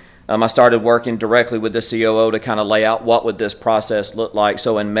January. I started working directly with the COO to kind of lay out what would this process look like.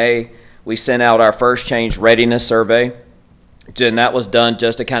 So in May, we sent out our first change readiness survey, and that was done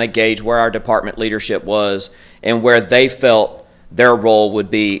just to kind of gauge where our department leadership was and where they felt their role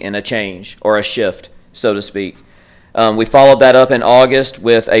would be in a change or a shift, so to speak. We followed that up in August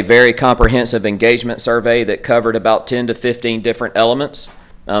with a very comprehensive engagement survey that covered about 10 to 15 different elements.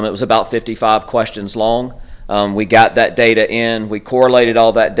 It was about 55 questions long. We got that data in. We correlated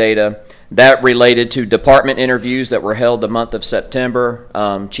all that data. That related to department interviews that were held the month of September.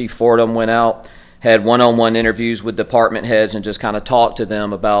 Chief Fordham went out, had one-on-one interviews with department heads and just kind of talked to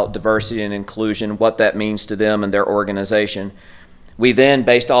them about diversity and inclusion, what that means to them and their organization. We then,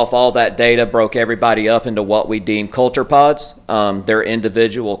 based off all that data, broke everybody up into what we deem culture pods. Their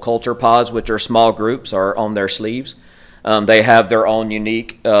individual culture pods, which are small groups, are on their sleeves. They have their own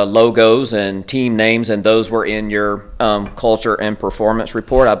unique logos and team names, and those were in your culture and performance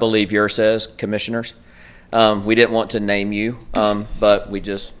report. I believe yours says commissioners. We didn't want to name you, but we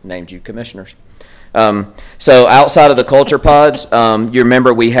just named you commissioners. So outside of the culture pods, you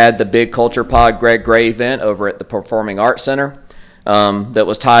remember we had the big culture pod Greg Gray event over at the Performing Arts Center. That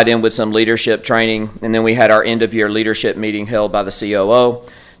was tied in with some leadership training, and then we had our end-of-year leadership meeting held by the COO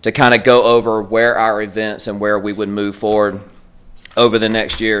to kind of go over where our events and where we would move forward over the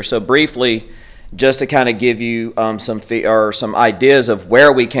next year. So briefly, just to kind of give you some ideas of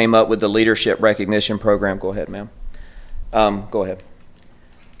where we came up with the leadership recognition program. Go ahead, ma'am. Go ahead.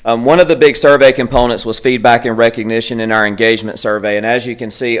 One of the big survey components was feedback and recognition in our engagement survey, and as you can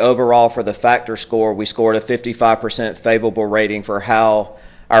see, overall for the factor score, we scored a 55% favorable rating for how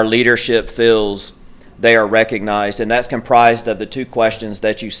our leadership feels they are recognized, and that's comprised of the two questions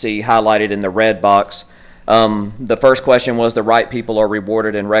that you see highlighted in the red box. The first question was the right people are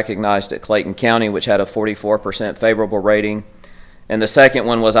rewarded and recognized at Clayton County, which had a 44% favorable rating. And the second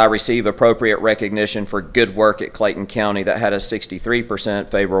one was I receive appropriate recognition for good work at Clayton County. That had a 63%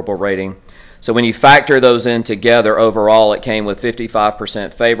 favorable rating. So when you factor those in together, overall it came with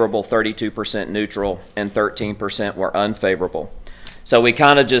 55% favorable, 32% neutral, and 13% were unfavorable. So we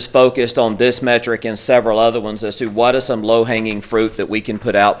kind of just focused on this metric and several other ones as to what is some low-hanging fruit that we can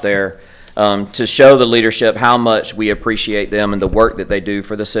put out there to show the leadership how much we appreciate them and the work that they do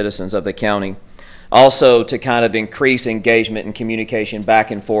for the citizens of the county. Also, to kind of increase engagement and communication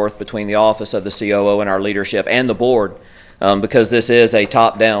back and forth between the office of the COO and our leadership and the board, because this is a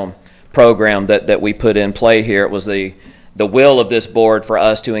top-down program that we put in play here. It was the will of this board for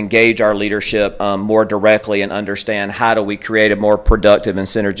us to engage our leadership more directly and understand how do we create a more productive and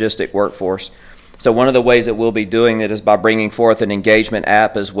synergistic workforce. So one of the ways that we'll be doing it is by bringing forth an engagement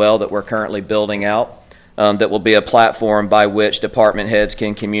app as well that we're currently building out that will be a platform by which department heads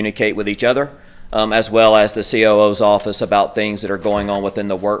can communicate with each other, as well as the COO's office about things that are going on within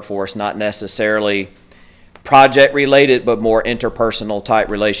the workforce, not necessarily project related, but more interpersonal type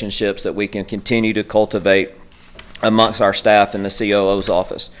relationships that we can continue to cultivate amongst our staff in the COO's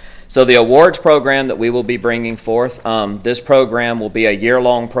office. So the awards program that we will be bringing forth, this program will be a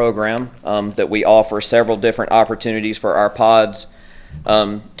year-long program that we offer several different opportunities for our pods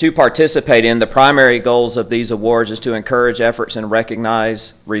to participate in. The primary goals of these awards is to encourage efforts and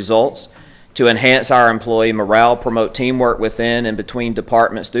recognize results, to enhance our employee morale, promote teamwork within and between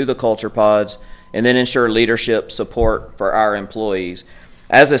departments through the culture pods, and then ensure leadership support for our employees.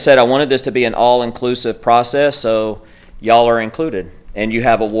 As I said, I wanted this to be an all-inclusive process, so y'all are included, and you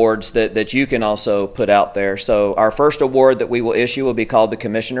have awards that you can also put out there. So our first award that we will issue will be called the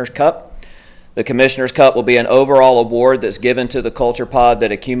Commissioner's Cup. The Commissioner's Cup will be an overall award that's given to the culture pod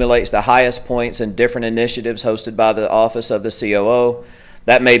that accumulates the highest points in different initiatives hosted by the office of the COO.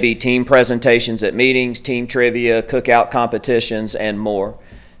 That may be team presentations at meetings, team trivia, cookout competitions, and more.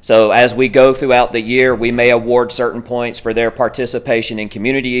 So as we go throughout the year, we may award certain points for their participation in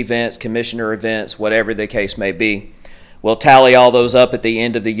community events, commissioner events, whatever the case may be. We'll tally all those up at the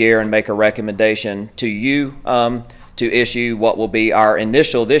end of the year and make a recommendation to you to issue what will be our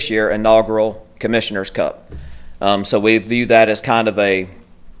initial this year inaugural Commissioner's Cup. So we view that as kind of a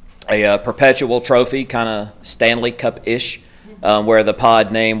perpetual trophy, kind of Stanley Cup-ish, where the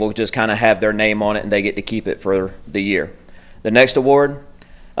pod name will just kind of have their name on it and they get to keep it for the year. The next award,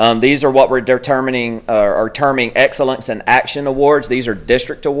 these are what we're terming Excellence in Action Awards. These are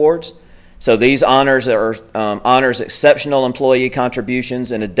district awards. So these honors are honors exceptional employee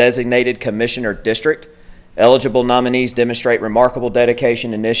contributions in a designated commissioner district. Eligible nominees demonstrate remarkable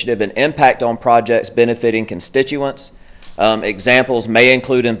dedication, initiative, and impact on projects benefiting constituents. Examples may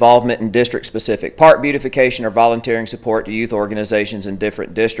include involvement in district-specific park beautification or volunteering support to youth organizations in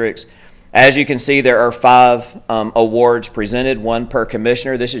different districts. As you can see, there are 5 awards presented, 1 per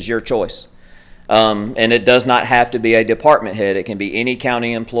commissioner. This is your choice. And it does not have to be a department head. It can be any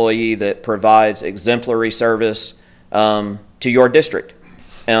county employee that provides exemplary service to your district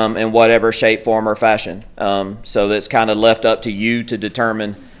in whatever shape, form, or fashion. So that's kind of left up to you to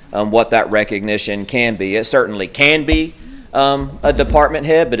determine what that recognition can be. It certainly can be a department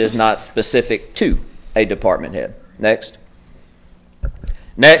head, but is not specific to a department head. Next.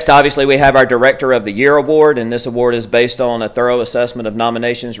 Next, obviously, we have our Director of the Year Award, and this award is based on a thorough assessment of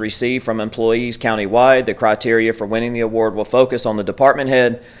nominations received from employees countywide. The criteria for winning the award will focus on the department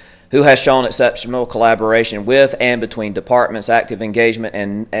head who has shown exceptional collaboration with and between departments, active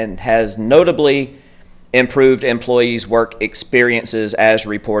engagement, and has notably improved employees' work experiences as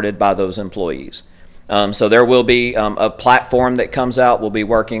reported by those employees. So there will be a platform that comes out. We'll be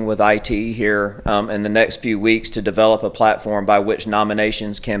working with IT here in the next few weeks to develop a platform by which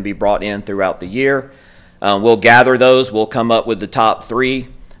nominations can be brought in throughout the year. We'll gather those. We'll come up with the top 3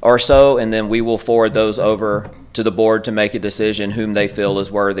 or so, and then we will forward those over to the board to make a decision whom they feel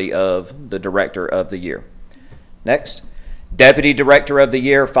is worthy of the Director of the Year. Next. Deputy Director of the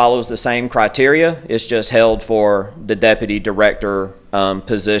Year follows the same criteria. It's just held for the Deputy Director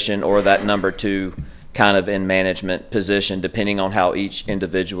position or that number 2 kind of in management position, depending on how each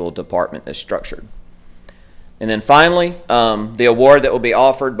individual department is structured. And then finally, the award that will be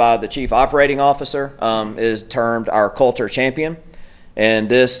offered by the Chief Operating Officer is termed our Culture Champion. And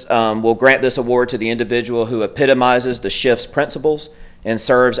this will grant this award to the individual who epitomizes the shift's principles and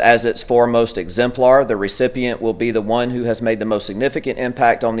serves as its foremost exemplar. The recipient will be the one who has made the most significant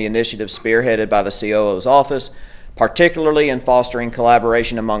impact on the initiative spearheaded by the COO's office, particularly in fostering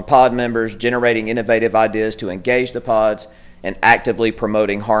collaboration among pod members, generating innovative ideas to engage the pods, and actively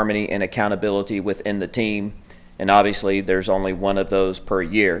promoting harmony and accountability within the team. And obviously, there's only one of those per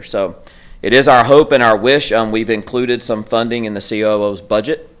year. So it is our hope and our wish. We've included some funding in the COO's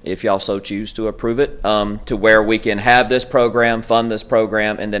budget, if y'all so choose to approve it, to where we can have this program, fund this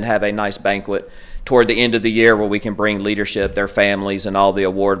program, and then have a nice banquet toward the end of the year where we can bring leadership, their families, and all the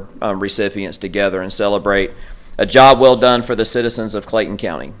award recipients together and celebrate a job well done for the citizens of Clayton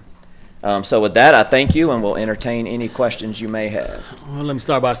County. So with that, I thank you, and we'll entertain any questions you may have. Well, let me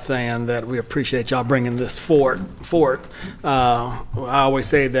start by saying that we appreciate y'all bringing this forward. I always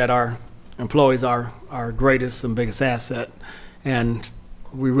say that our employees are our greatest and biggest asset, and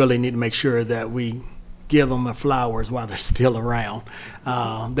we really need to make sure that we give them the flowers while they're still around.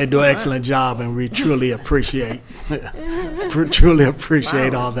 They do an excellent job, and we truly appreciate all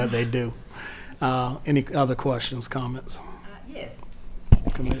that they do. Any other questions, comments? Yes.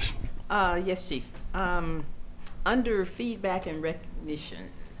 Commission. Yes, Chief. Under feedback and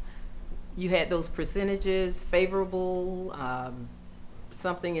recognition, you had those percentages, favorable,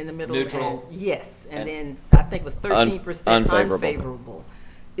 something in the middle. Neutral. Yes, and then I think it was 13% unfavorable. unfavorable.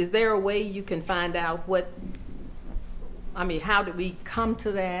 Is there a way you can find out how did we come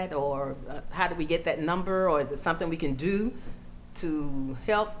to that, or how did we get that number, or is it something we can do to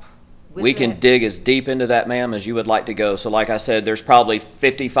help with We can that? dig as deep into that, ma'am, as you would like to go. So like I said, there's probably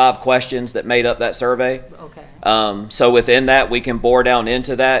 55 questions that made up that survey. Okay. So within that, we can bore down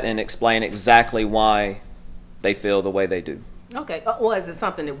into that and explain exactly why they feel the way they do. Okay. Well, is it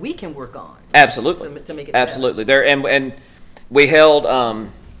something that we can work on? Absolutely. To make it better? Absolutely. And we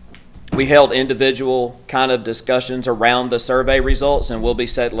held individual kind of discussions around the survey results, and we'll be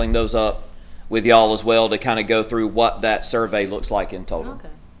settling those up with y'all as well to kind of go through what that survey looks like in total. Okay.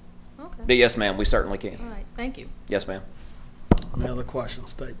 Okay. But yes, ma'am, we certainly can. All right. Thank you. Yes, ma'am. Any other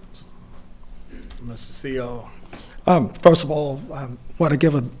questions, statements? Mr. CO. First of all, I want to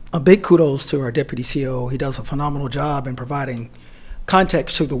give a big kudos to our Deputy CEO. He does a phenomenal job in providing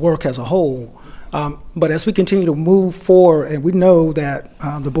context to the work as a whole. But as we continue to move forward, and we know that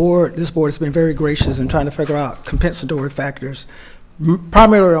this board has been very gracious in trying to figure out compensatory factors,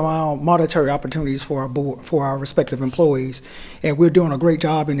 primarily around monetary opportunities for our respective employees, and we're doing a great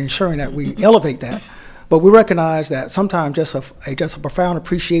job in ensuring that we elevate that. But we recognize that sometimes just a profound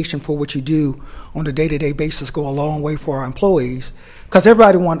appreciation for what you do on a day-to-day basis go a long way for our employees, because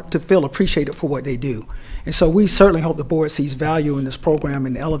everybody wants to feel appreciated for what they do. And so we certainly hope the board sees value in this program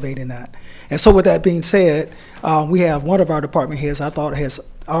and elevating that. And so with that being said, we have one of our department heads I thought has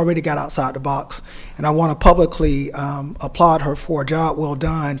already got outside the box, and I want to publicly applaud her for a job well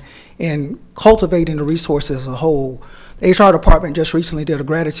done in cultivating the resources as a whole. The HR department just recently did a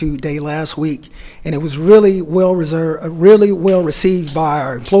gratitude day last week, and it was really well received by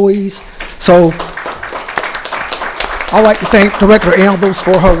our employees. So I'd like to thank Director Ambles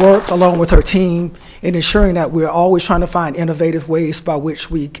for her work along with her team in ensuring that we're always trying to find innovative ways by which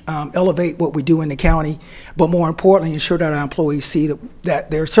we elevate what we do in the county, but more importantly, ensure that our employees see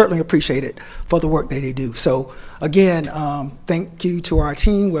that they're certainly appreciated for the work that they do. So again, thank you to our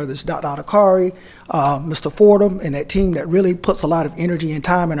team, whether it's Dr. Adakari, Mr. Fordham, and that team that really puts a lot of energy and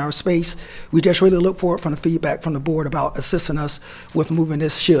time in our space. We just really look forward from the feedback from the board about assisting us with moving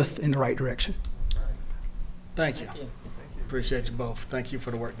this shift in the right direction. Thank you. Appreciate you both. Thank you for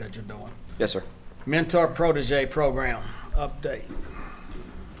the work that you're doing. Yes, sir. Mentor Protege Program update.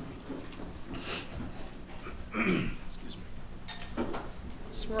 Ms.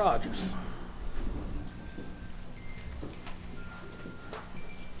 Rogers.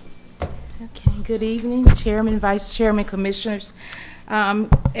 Okay, good evening, Chairman, Vice Chairman, Commissioners.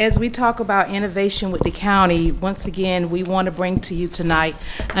 As we talk about innovation with the county, once again, we want to bring to you tonight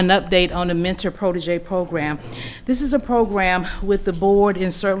an update on the Mentor Protege Program. This is a program with the board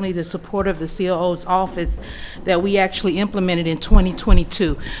and certainly the support of the COO's office that we actually implemented in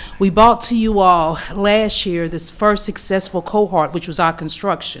 2022. We brought to you all last year this first successful cohort, which was our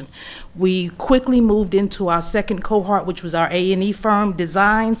construction. We quickly moved into our second cohort, which was our A&E firm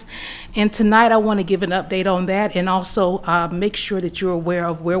designs. And tonight I want to give an update on that and also make sure that you're aware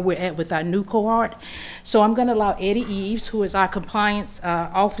of where we're at with our new cohort. So I'm going to allow Eddie Eves, who is our compliance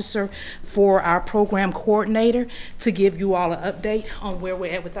officer for our program coordinator, to give you all an update on where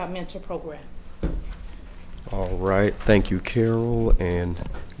we're at with our mentor program. All right. Thank you, Carol, and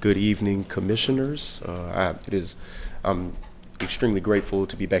good evening, commissioners. I'm extremely grateful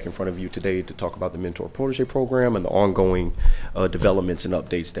to be back in front of you today to talk about the Mentor Protege Program and the ongoing developments and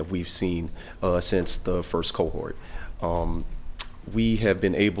updates that we've seen since the first cohort. We have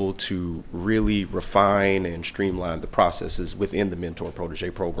been able to really refine and streamline the processes within the Mentor Protege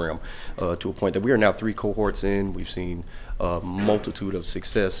Program to a point that we are now 3 cohorts in. We've seen a multitude of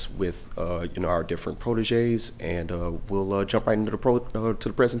success with our different proteges, and we'll jump right into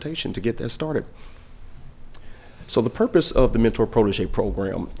the presentation to get that started. So the purpose of the Mentor Protege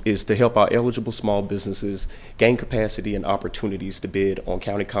Program is to help our eligible small businesses gain capacity and opportunities to bid on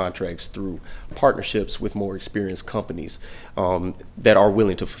county contracts through partnerships with more experienced companies that are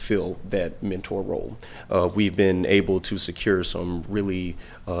willing to fulfill that mentor role. We've been able to secure some really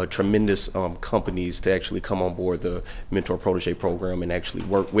tremendous companies to actually come on board the Mentor Protege Program and actually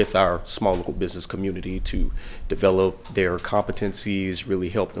work with our small local business community to develop their competencies, really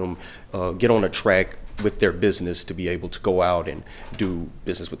help them get on a track with their business to be able to go out and do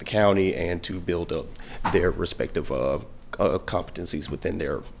business with the county and to build up their respective competencies within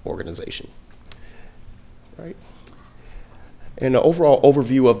their organization. Right. And an overall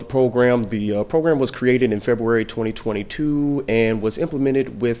overview of the program was created in February 2022 and was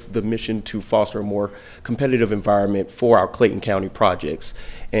implemented with the mission to foster a more competitive environment for our Clayton County projects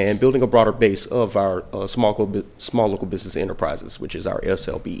and building a broader base of our small local business enterprises, which is our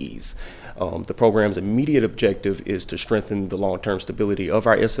SLBEs. The program's immediate objective is to strengthen the long-term stability of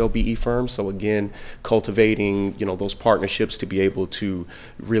our SLBE firms. So again, cultivating those partnerships to be able to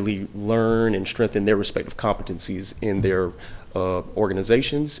really learn and strengthen their respective competencies in their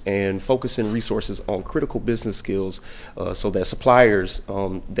organizations and focusing resources on critical business skills so that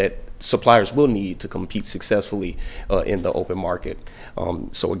suppliers will need to compete successfully in the open market.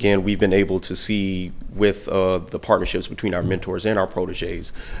 So again, we've been able to see with the partnerships between our mentors and our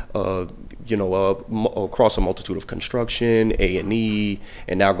proteges, across a multitude of construction, A&E,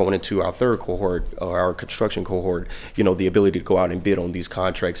 and now going into our third cohort, our construction cohort, the ability to go out and bid on these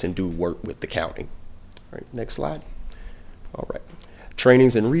contracts and do work with the county. All right, next slide. All right.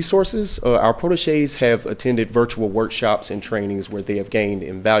 Trainings and resources. Our proteges have attended virtual workshops and trainings where they have gained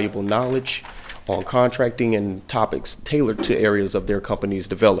invaluable knowledge on contracting and topics tailored to areas of their company's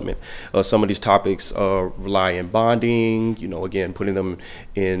development. Some of these topics rely in bonding, again, putting them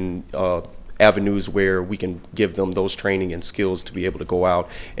in avenues where we can give them those training and skills to be able to go out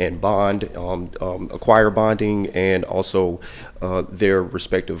and bond, acquire bonding, and also their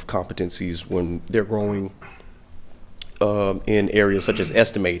respective competencies when they're growing in areas such as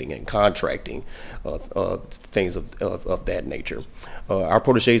estimating and contracting, things of that nature. Our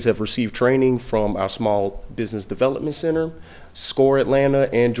proteges have received training from our Small Business Development Center, SCORE Atlanta,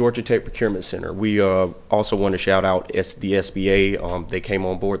 and Georgia Tech Procurement Center. We also want to shout out the SBA. They came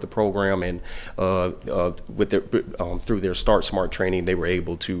on board the program, and with their, through their Start Smart training, they were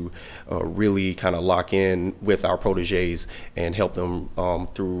able to really kind of lock in with our proteges and help them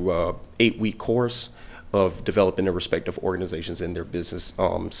through 8-week course of developing their respective organizations and their business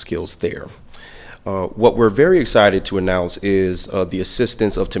skills there. What we're very excited to announce is the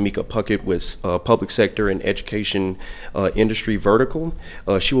assistance of Tamika Puckett with Public Sector and Education Industry Vertical.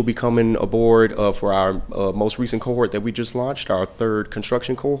 She will be coming aboard for our most recent cohort that we just launched, our 3rd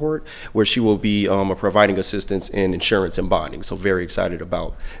construction cohort, where she will be providing assistance in insurance and bonding. So very excited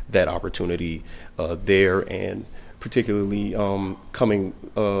about that opportunity there, and particularly coming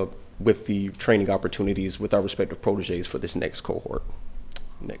with the training opportunities with our respective proteges for this next cohort.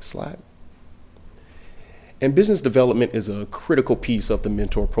 Next slide. And business development is a critical piece of the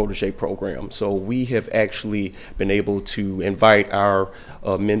Mentor Protege program. So we have actually been able to invite our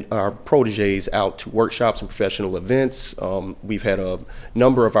proteges out to workshops and professional events. We've had a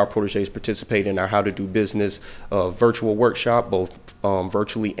number of our proteges participate in our How to Do Business virtual workshop, both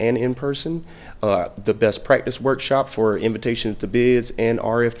virtually and in person. The best practice workshop for invitations to bids and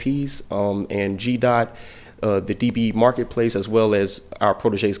RFPs, and GDOT, the DB marketplace, as well as our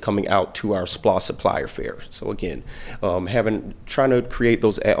proteges coming out to our SPLOS supplier fair. So again, trying to create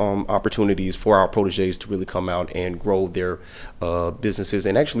those opportunities for our proteges to really come out and grow their businesses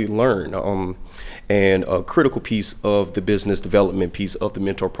and actually learn. And a critical piece of the business development piece of the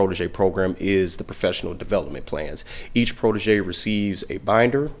Mentor Protege program is the professional development plans. Each protege receives a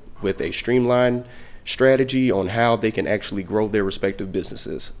binder with a streamlined strategy on how they can actually grow their respective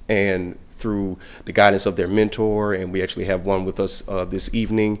businesses, and through the guidance of their mentor, and we actually have one with us this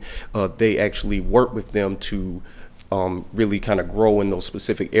evening, they actually work with them to really kind of grow in those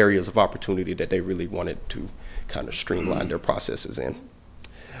specific areas of opportunity that they really wanted to kind of streamline their processes in.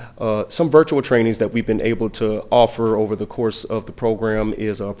 Some virtual trainings that we've been able to offer over the course of the program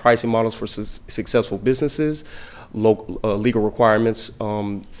is pricing models for successful businesses, legal requirements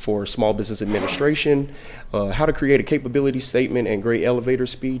for small business administration, how to create a capability statement and great elevator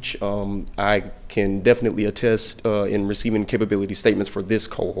speech. I can definitely attest in receiving capability statements for this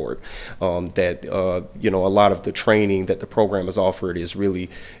cohort that a lot of the training that the program has offered is really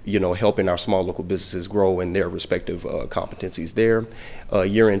helping our small local businesses grow in their respective competencies there.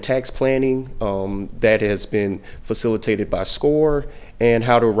 Year-end tax planning that has been facilitated by SCORE, and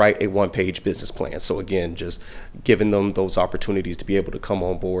how to write a one-page business plan. So again, just giving them those opportunities to be able to come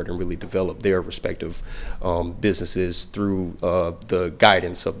on board and really develop their respective businesses through the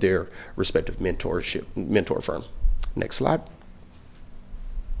guidance of their respective mentor firm. Next slide.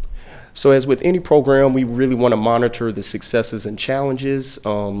 So as with any program, we really want to monitor the successes and challenges.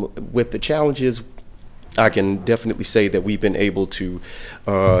 With the challenges, I can definitely say that we've been able to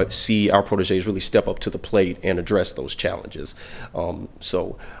see our proteges really step up to the plate and address those challenges.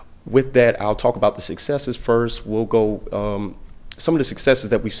 So with that, I'll talk about the successes first. We'll go, some of the successes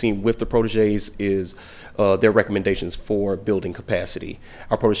that we've seen with the proteges is their recommendations for building capacity.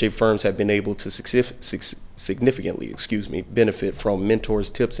 Our protege firms have been able to significantly, benefit from mentors'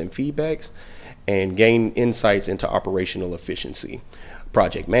 tips and feedbacks and gain insights into operational efficiency,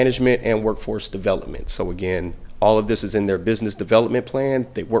 project management, and workforce development. So again, all of this is in their business development plan.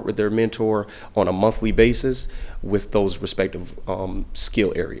 They work with their mentor on a monthly basis with those respective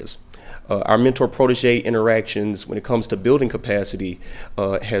skill areas. Our mentor-protege interactions when it comes to building capacity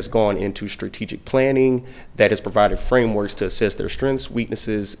has gone into strategic planning that has provided frameworks to assess their strengths,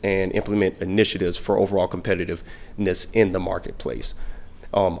 weaknesses, and implement initiatives for overall competitiveness in the marketplace.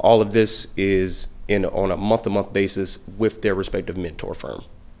 All of this is on a month-to-month basis with their respective mentor firm.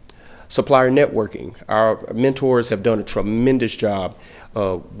 Supplier networking. Our mentors have done a tremendous job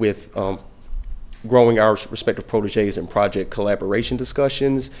with growing our respective proteges in project collaboration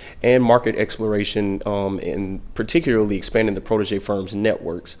discussions and market exploration, and particularly expanding the protege firms'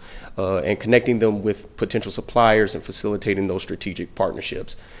 networks and connecting them with potential suppliers and facilitating those strategic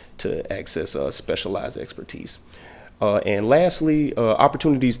partnerships to access specialized expertise. And lastly,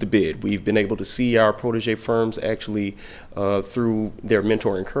 opportunities to bid. We've been able to see our protege firms actually, through their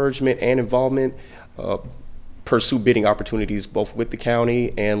mentor encouragement and involvement, pursue bidding opportunities both with the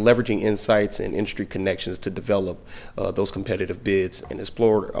county and leveraging insights and industry connections to develop those competitive bids and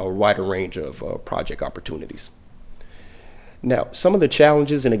explore a wider range of project opportunities. Now, some of the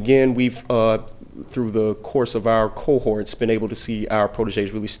challenges, and again, we've, through the course of our cohorts, been able to see our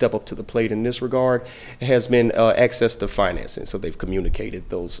proteges really step up to the plate in this regard, has been access to financing. So they've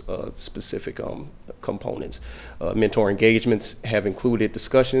communicated those specific components. Mentor engagements have included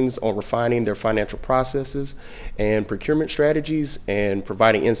discussions on refining their financial processes and procurement strategies and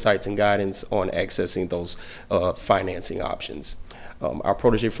providing insights and guidance on accessing those financing options. Our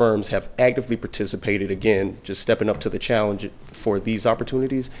protege firms have actively participated, again, just stepping up to the challenge for these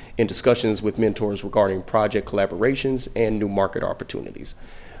opportunities in discussions with mentors regarding project collaborations and new market opportunities,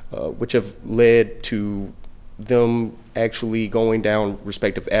 which have led to them actually going down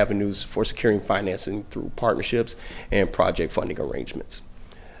respective avenues for securing financing through partnerships and project funding arrangements.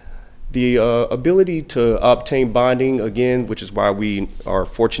 The ability to obtain bonding, again, which is why we are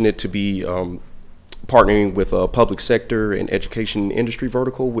fortunate to be partnering with a public sector and education industry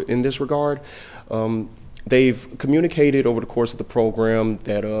vertical in this regard. They've communicated over the course of the program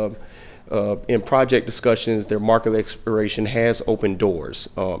that in project discussions, their market exploration has opened doors,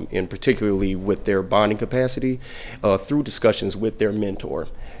 and particularly with their bonding capacity through discussions with their mentor.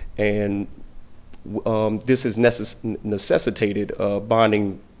 And this has necessitated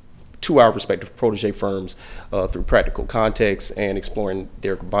bonding to our respective protege firms through practical context and exploring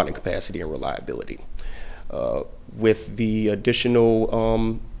their bonding capacity and reliability. With the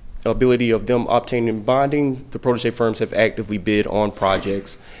additional ability of them obtaining bonding, the protege firms have actively bid on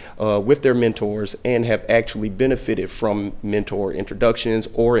projects with their mentors and have actually benefited from mentor introductions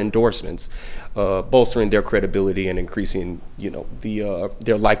or endorsements, bolstering their credibility and increasing,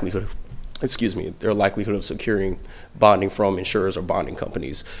 their likelihood of securing bonding from insurers or bonding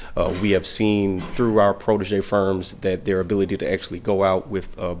companies. We have seen through our protege firms that their ability to actually go out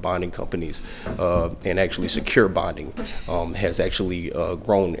with bonding companies and actually secure bonding has actually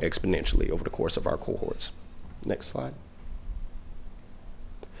grown exponentially over the course of our cohorts. Next slide.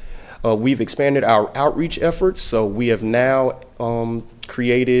 We've expanded our outreach efforts, so we have now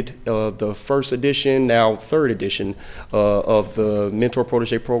created the first edition, now third edition, of the Mentor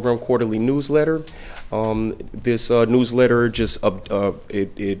Protege Program quarterly newsletter. This newsletter just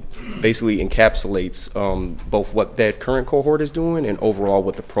it basically encapsulates both what that current cohort is doing and overall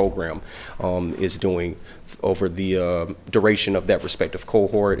what the program is doing over the duration of that respective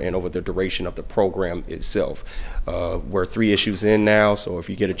cohort and over the duration of the program itself. We're 3 issues in now, so if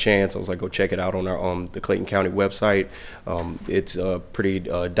you get a chance, I was like, go check it out on our the Clayton County website. It's pretty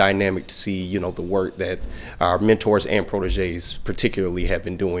dynamic to see, the work that our mentors and proteges particularly have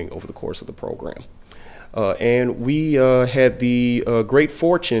been doing over the course of the program. And we had the great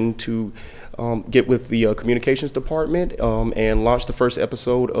fortune to get with the communications department and launch the first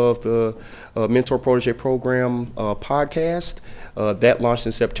episode of the Mentor Protege Program podcast. That launched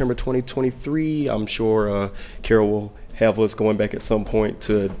in September 2023. I'm sure Carol will have us going back at some point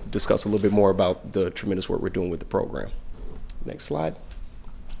to discuss a little bit more about the tremendous work we're doing with the program. Next slide.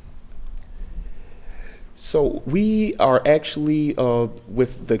 So we are actually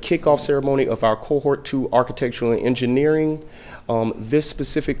with the kickoff ceremony of our cohort 2 architectural and engineering. This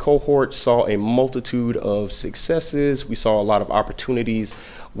specific cohort saw a multitude of successes. We saw a lot of opportunities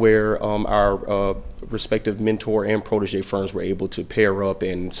where our respective mentor and protege firms were able to pair up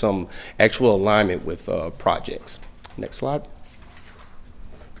in some actual alignment with projects. Next slide.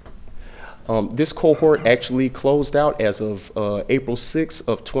 This cohort actually closed out as of April 6th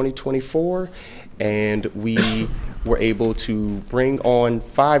of 2024. And we were able to bring on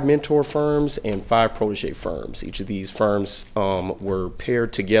 5 mentor firms and 5 protege firms. Each of these firms were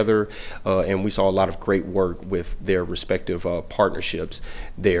paired together, and we saw a lot of great work with their respective partnerships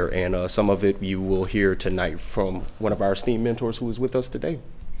there. And some of it you will hear tonight from one of our esteemed mentors who is with us today.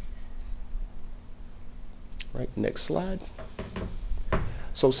 Right, next slide.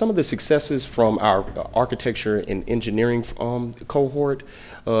 So some of the successes from our architecture and engineering cohort,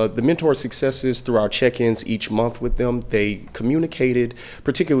 the mentor successes through our check-ins each month with them, they communicated,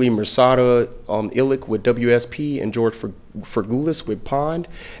 particularly Mersada Illick with WSP and George Fergulis with Pond,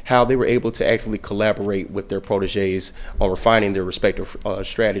 how they were able to actively collaborate with their proteges on refining their respective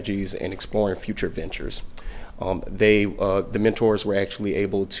strategies and exploring future ventures. The mentors were actually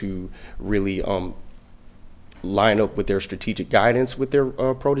able to really line up with their strategic guidance with their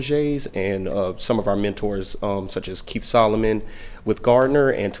proteges, and some of our mentors, such as Keith Solomon with Gardner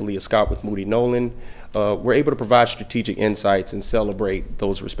and Talia Scott with Moody Nolan, were able to provide strategic insights and celebrate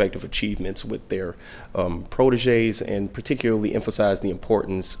those respective achievements with their proteges, and particularly emphasize the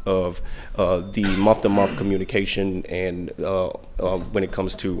importance of the month-to-month communication and when it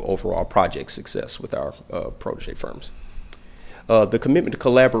comes to overall project success with our protege firms. The commitment to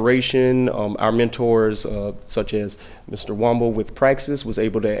collaboration, our mentors, such as Mr. Womble with Praxis, was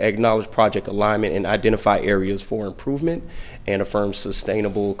able to acknowledge project alignment and identify areas for improvement and affirm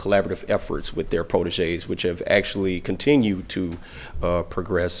sustainable collaborative efforts with their proteges, which have actually continued to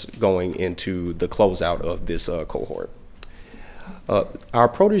progress going into the closeout of this cohort. Our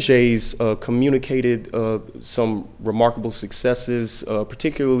proteges communicated some remarkable successes,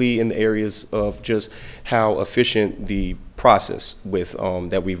 particularly in the areas of just how efficient the process with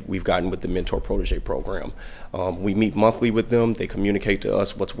that we've gotten with the mentor protege program. We meet monthly with them. They communicate to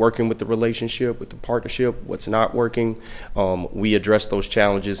us what's working with the relationship, with the partnership, what's not working. We address those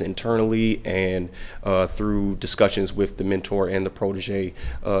challenges internally and through discussions with the mentor and the protege,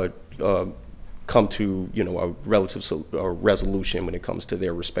 come to a relative resolution when it comes to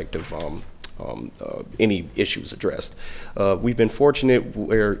their respective any issues addressed. We've been fortunate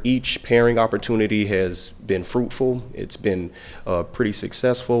where each pairing opportunity has been fruitful. It's been pretty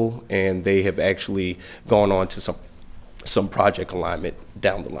successful, and they have actually gone on to some project alignment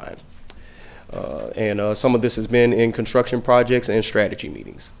down the line. And some of this has been in construction projects and strategy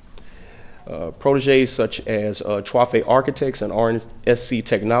meetings. Proteges such as Chwafe Architects and RNSC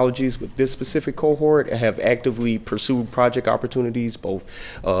Technologies with this specific cohort have actively pursued project opportunities both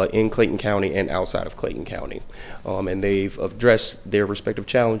in Clayton County and outside of Clayton County. And they've addressed their respective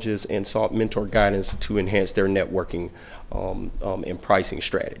challenges and sought mentor guidance to enhance their networking and pricing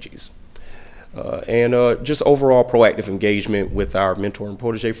strategies. And just overall proactive engagement with our mentor and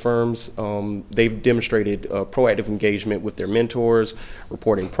protege firms. They've demonstrated proactive engagement with their mentors,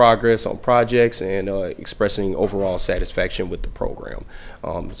 reporting progress on projects, and expressing overall satisfaction with the program.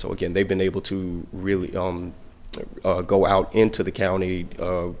 So again, they've been able to really go out into the county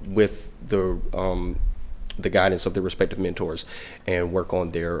with the guidance of their respective mentors and work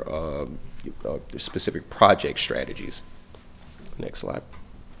on their specific project strategies. Next slide.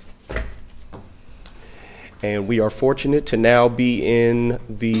 And we are fortunate to now be in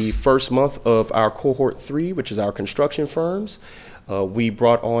the first month of our cohort 3, which is our construction firms. We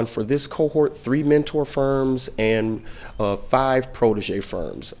brought on for this cohort 3 mentor firms and 5 protege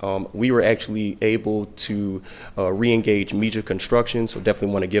firms. We were actually able to re-engage Meja Construction, so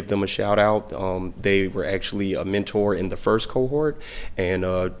definitely want to give them a shout out. They were actually a mentor in the first cohort and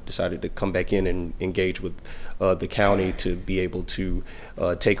decided to come back in and engage with the county to be able to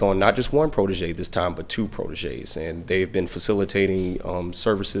take on not just one protege this time, but 2 proteges. And they've been facilitating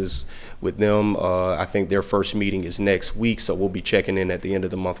services with them. I think their first meeting is next week, so we'll be checking in at the end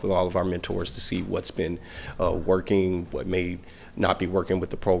of the month with all of our mentors to see what's been working, what may not be working with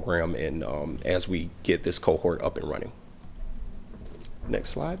the program, and as we get this cohort up and running. Next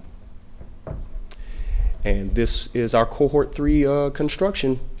slide. And this is our cohort 3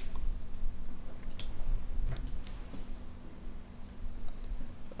 construction.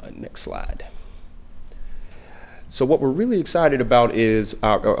 Next slide. So what we're really excited about is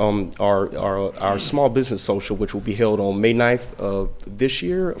our small business social, which will be held on May 9th of this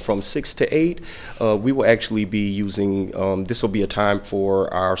year from 6 to 8. We will actually be using, this will be a time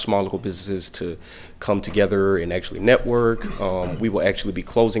for our small local businesses to come together and actually network. We will actually be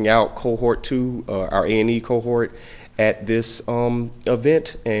closing out cohort 2, our A&E cohort, at this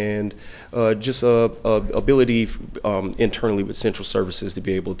event, and just ability internally with central services to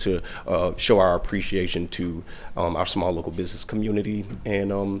be able to show our appreciation to our small local business community,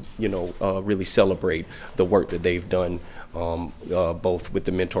 and really celebrate the work that they've done both with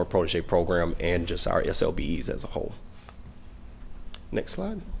the mentor protege program and just our SLBEs as a whole. Next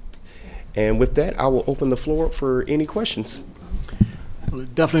slide. And with that, I will open the floor up for any questions. Well,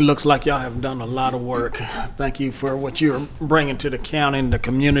 it definitely looks like y'all have done a lot of work. Thank you for what you're bringing to the county and the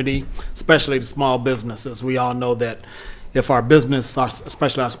community, especially the small businesses. We all know that if our business,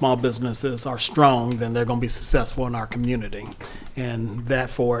 especially our small businesses, are strong, then they're going to be successful in our community. And that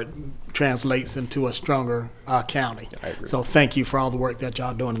for it translates into a stronger county. So thank you for all the work that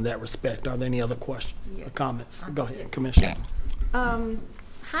y'all doing in that respect. Are there any other questions or comments? Go ahead, Commissioner.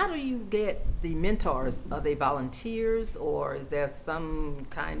 How do you get the mentors? Are they volunteers, or is there some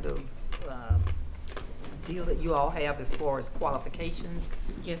kind of deal that you all have as far as qualifications?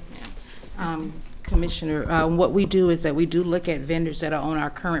 Yes, ma'am. Commissioner, what we do is that we do look at vendors that are on our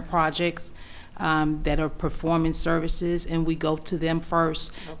current projects. that are performing services, and we go to them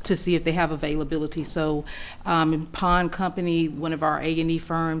first to see if they have availability. So Pond Company, one of our A&E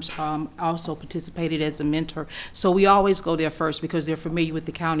firms, also participated as a mentor. So we always go there first because they're familiar with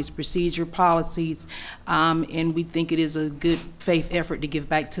the county's procedure, policies, and we think it is a good faith effort to give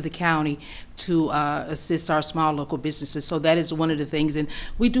back to the county to assist our small local businesses. So that is one of the things. And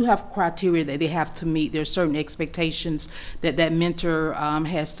we do have criteria that they have to meet. There are certain expectations that that mentor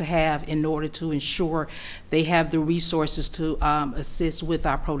has to have in order to ensure they have the resources to assist with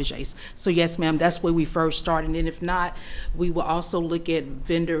our proteges. So yes, ma'am, that's where we first started. And if not, we will also look at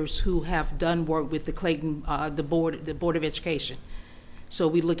vendors who have done work with the Clayton, the Board of Education. So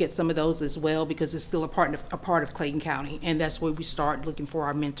we look at some of those as well because it's still a part of Clayton County, and that's where we start looking for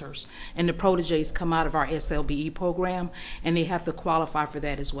our mentors. And the proteges come out of our SLBE program, and they have to qualify for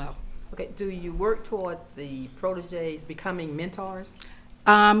that as well. Okay, do you work toward the proteges becoming mentors?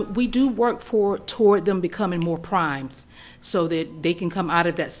 We do work toward them becoming more primes so that they can come out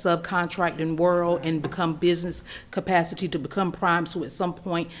of that subcontracting world and become business capacity to become primes, so at some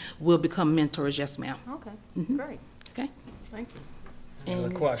point will become mentors. Yes, ma'am. Okay, great. Okay. Thank you. Any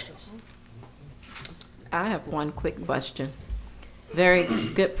other questions? I have one quick question. Very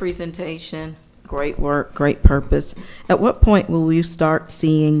good presentation, great work, great purpose. At what point will you start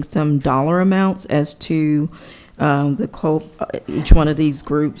seeing some dollar amounts as to each one of these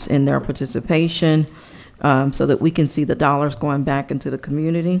groups in their participation, so that we can see the dollars going back into the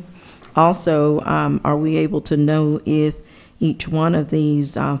community? Also, are we able to know if each one of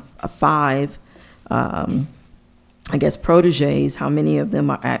these five I guess proteges, how many of them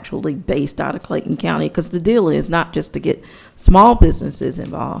are actually based out of Clayton County? Because the deal is not just to get small businesses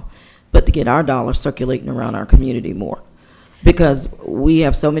involved, but to get our dollars circulating around our community more. Because we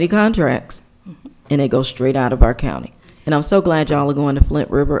have so many contracts, and they go straight out of our county. And I'm so glad y'all are going to Flint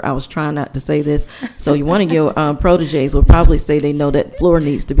River. I was trying not to say this. So one of your proteges will probably say they know that floor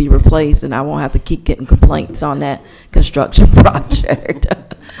needs to be replaced, and I won't have to keep getting complaints on that construction project.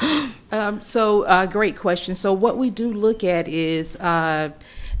 Great question. So what we do look at is,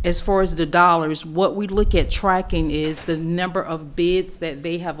 as far as the dollars, what we look at tracking is the number of bids that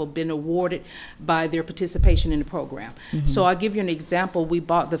they have been awarded by their participation in the program. So I'll give you an example. We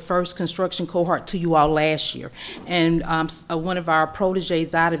bought the first construction cohort to you all last year, and one of our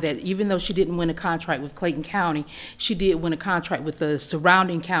proteges out of that, even though she didn't win a contract with Clayton County, she did win a contract with the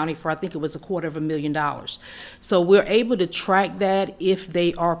surrounding county for, I think it was $250,000. So we're able to track that if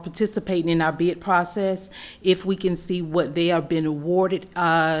they are participating in our bid process, if we can see what they have been awarded.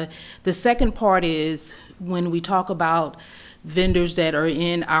 The second part is when we talk about vendors that are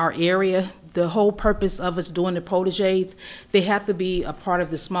in our area, the whole purpose of us doing the proteges, they have to be a part of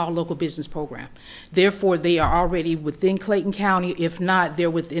the small local business program. Therefore, they are already within Clayton County. If not, they're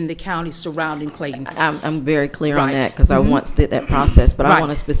within the county surrounding Clayton. I'm very clear on that because I once did that process, but I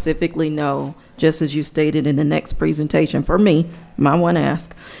want to specifically know, just as you stated in the next presentation, for me, my one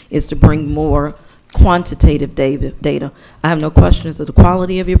ask is to bring more quantitative data. I have no questions of the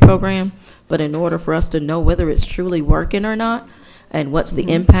quality of your program, but in order for us to know whether it's truly working or not and what's the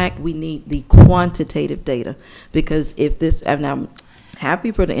impact, we need the quantitative data. Because if this, and I'm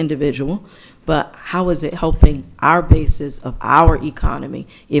happy for the individual, but how is it helping our basis of our economy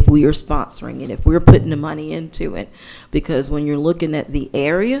if we are sponsoring it, if we're putting the money into it? Because when you're looking at the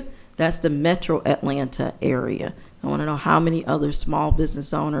area, that's the metro Atlanta area. I want to know how many other small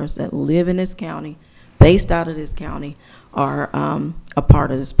business owners that live in this county, based out of this county, are a part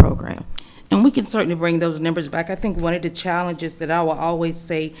of this program. And we can certainly bring those numbers back. I think one of the challenges that I will always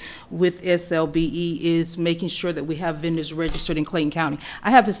say with SLBE is making sure that we have vendors registered in Clayton County. I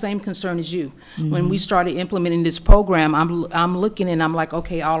have the same concern as you. When we started implementing this program, I'm looking and I'm like,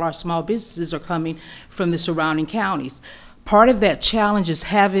 okay, all our small businesses are coming from the surrounding counties. Part of that challenge is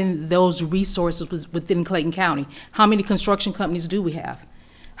having those resources within Clayton County. How many construction companies do we have?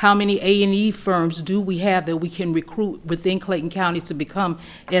 How many A&E firms do we have that we can recruit within Clayton County to become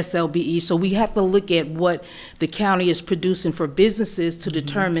SLBE? So we have to look at what the county is producing for businesses to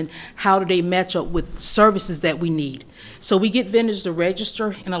determine how do they match up with services that we need. So we get vendors to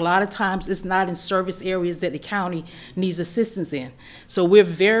register, and a lot of times it's not in service areas that the county needs assistance in. So we're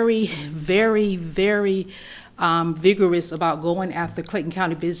very, very, very vigorous about going after Clayton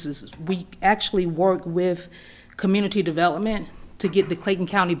County businesses. We actually work with community development to get the Clayton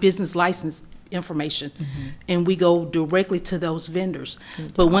County business license information, and we go directly to those vendors.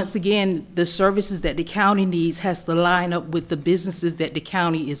 But once again, the services that the county needs has to line up with the businesses that the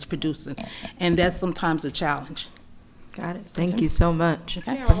county is producing, and that's sometimes a challenge. Got it. Thank you so much.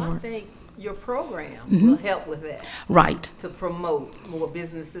 Carol, I think your program will help with that. Right. To promote more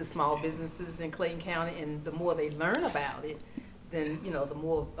businesses, small businesses in Clayton County, and the more they learn about it, then, you know, the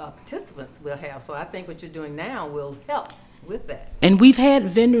more participants we'll have. So I think what you're doing now will help with that. And we've had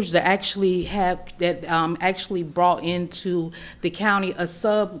vendors that actually actually brought into the county a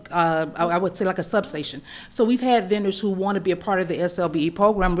I would say like a substation. So we've had vendors who want to be a part of the SLBE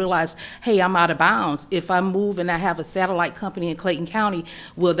program realize, hey, I'm out of bounds. If I move and I have a satellite company in Clayton County,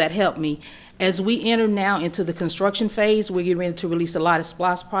 will that help me? As we enter now into the construction phase, we're getting ready to release a lot of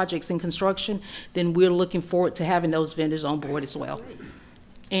SPLOST projects in construction, then we're looking forward to having those vendors on board as well.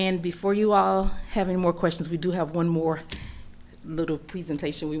 And before you all have any more questions, we do have one more little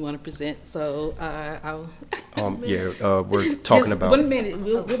presentation we want to present, so I'll. We're talking just about. 1 minute,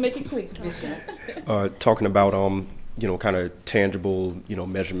 we'll make it quick, Bishop. Talking about kind of tangible,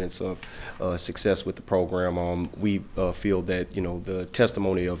 measurements of success with the program. We feel that, the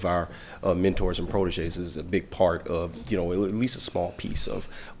testimony of our mentors and proteges is a big part of, at least a small piece of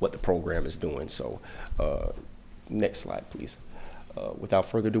what the program is doing. So, next slide, please. Without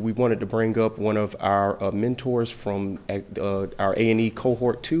further ado, we wanted to bring up one of our mentors from our A&E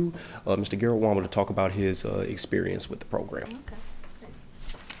Cohort 2, Mr. Garrett Wama, to talk about his experience with the program. Okay.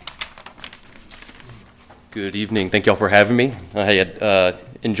 Good evening. Thank y'all for having me. I had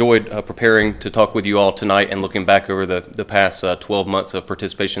enjoyed preparing to talk with you all tonight, and looking back over the past 12 months of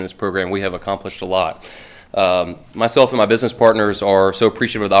participation in this program, we have accomplished a lot. Myself and my business partners are so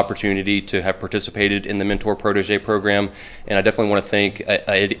appreciative of the opportunity to have participated in the Mentor Protege program, and I definitely want to thank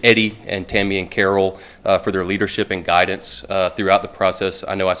Eddie and Tammy and Carol for their leadership and guidance throughout the process.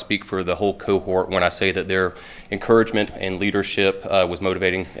 I know I speak for the whole cohort when I say that their encouragement and leadership was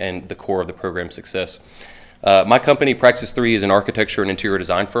motivating and the core of the program's success. My company, Praxis 3, is an architecture and interior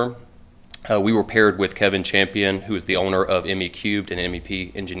design firm. We were paired with Kevin Champion, who is the owner of ME Cubed, an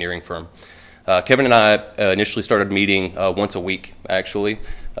MEP engineering firm. Kevin and I initially started meeting once a week, actually,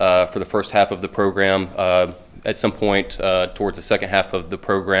 for the first half of the program. At some point towards the second half of the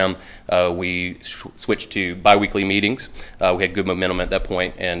program, we switched to biweekly meetings. We had good momentum at that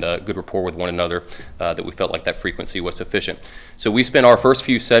point and good rapport with one another that we felt like that frequency was sufficient. So we spent our first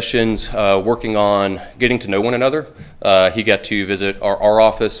few sessions working on getting to know one another. He got to visit our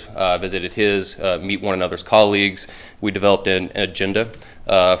office, visited his, meet one another's colleagues. We developed an agenda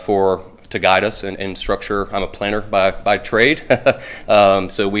to guide us and structure. I'm a planner by trade,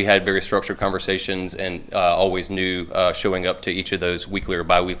 so we had very structured conversations and always knew showing up to each of those weekly or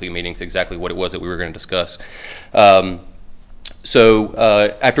bi-weekly meetings exactly what it was that we were going to discuss. So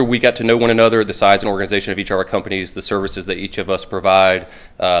after we got to know one another, the size and organization of each of our companies, the services that each of us provide,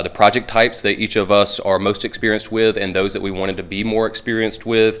 the project types that each of us are most experienced with, and those that we wanted to be more experienced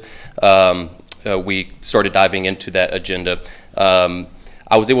with, we started diving into that agenda.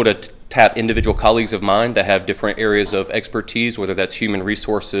 I was able to tap individual colleagues of mine that have different areas of expertise, whether that's human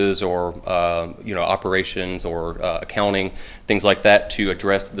resources or operations or accounting, things like that, to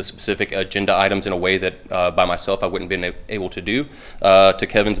address the specific agenda items in a way that by myself I wouldn't have been able to do, to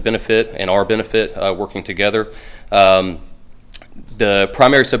Kevin's benefit and our benefit, working together. The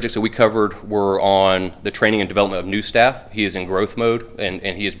primary subjects that we covered were on the training and development of new staff. He is in growth mode and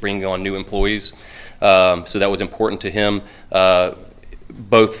he is bringing on new employees, so that was important to him.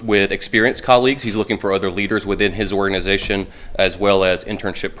 Both with experienced colleagues, he's looking for other leaders within his organization, as well as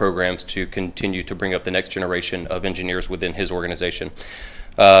internship programs to continue to bring up the next generation of engineers within his organization.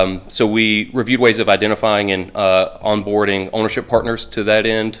 So we reviewed ways of identifying and onboarding ownership partners to that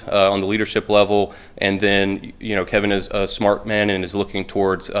end on the leadership level, and then Kevin is a smart man and is looking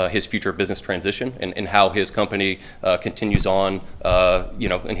towards his future business transition and how his company continues on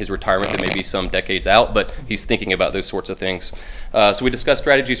in his retirement that may be some decades out, but he's thinking about those sorts of things. So we discussed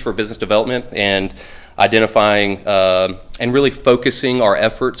strategies for business development and identifying and really focusing our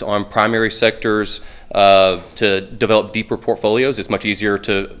efforts on primary sectors to develop deeper portfolios. It's much easier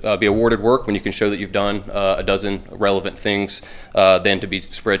to be awarded work when you can show that you've done a dozen relevant things than to be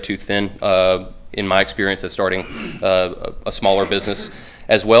spread too thin, in my experience as starting a smaller business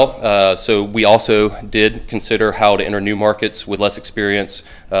as well. So we also did consider how to enter new markets with less experience,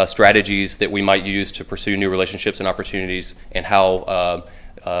 strategies that we might use to pursue new relationships and opportunities, and how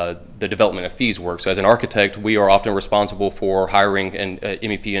the development of fees work. So as an architect, we are often responsible for hiring an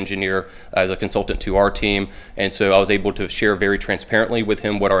MEP engineer as a consultant to our team, and so I was able to share very transparently with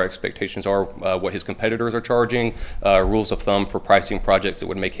him what our expectations are, what his competitors are charging, rules of thumb for pricing projects that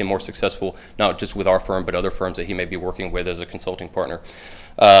would make him more successful, not just with our firm, but other firms that he may be working with as a consulting partner.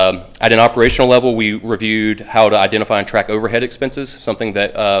 At an operational level, we reviewed how to identify and track overhead expenses, something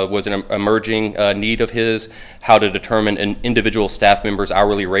that was an emerging need of his, how to determine an individual staff member's hourly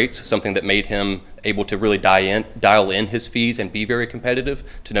hourly rates, something that made him able to really dial in his fees and be very competitive,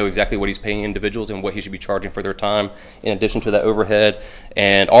 to know exactly what he's paying individuals and what he should be charging for their time, in addition to that overhead,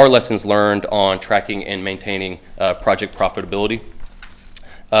 and our lessons learned on tracking and maintaining project profitability.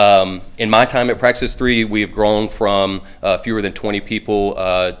 In my time at Praxis 3, we've grown from fewer than 20 people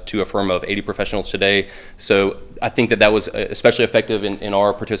to a firm of 80 professionals today. So I think that that was especially effective in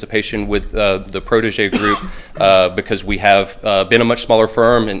our participation with the Protege group because we have been a much smaller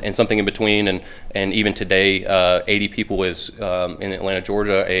firm and something in between. And even today, 80 people is, in Atlanta,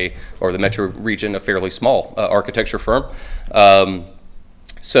 Georgia, or the metro region, a fairly small architecture firm.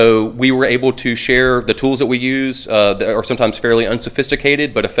 So we were able to share the tools that we use that are sometimes fairly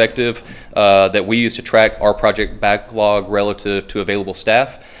unsophisticated but effective that we use to track our project backlog relative to available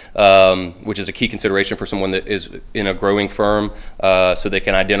staff, which is a key consideration for someone that is in a growing firm, so they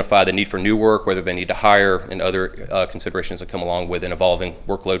can identify the need for new work, whether they need to hire, and other considerations that come along with an evolving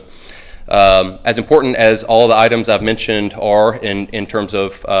workload. As important as all of the items I've mentioned are in terms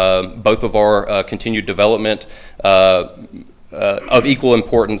of both of our continued development, of equal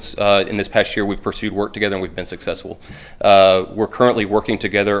importance, in this past year we've pursued work together and we've been successful. We're currently working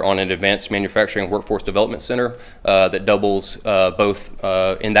together on an advanced manufacturing workforce development center that doubles both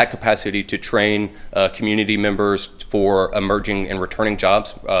in that capacity to train community members for emerging and returning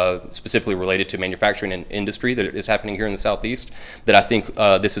jobs, specifically related to manufacturing and industry that is happening here in the Southeast. That I think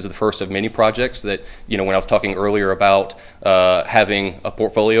this is the first of many projects that, when I was talking earlier about having a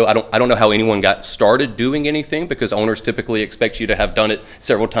portfolio, I don't know how anyone got started doing anything, because owners typically expect you to have done it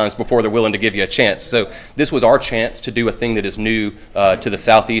several times before they're willing to give you a chance. So this was our chance to do a thing that is new to the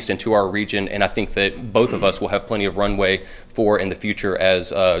Southeast and to our region, and I think that both of us will have plenty of runway for in the future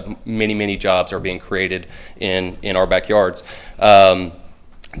as many, many jobs are being created in our backyards.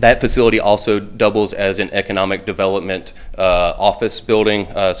 That facility also doubles as an economic development office building,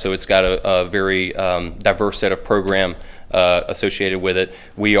 so it's got a very diverse set of program associated with it.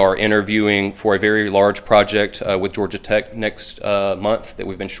 We are interviewing for a very large project with Georgia Tech next month that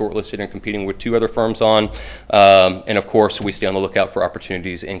we've been shortlisted and competing with 2 other firms on. And of course, we stay on the lookout for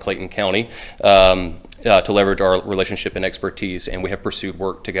opportunities in Clayton County to leverage our relationship and expertise, and we have pursued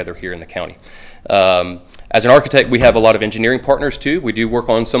work together here in the county. As an architect, we have a lot of engineering partners too. We do work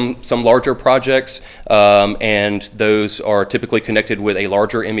on some larger projects, and those are typically connected with a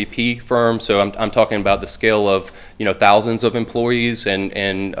larger MEP firm. So I'm talking about the scale of thousands of employees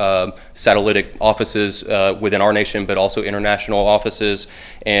and satellite offices within our nation, but also international offices.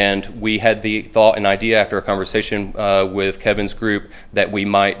 And we had the thought and idea after a conversation with Kevin's group that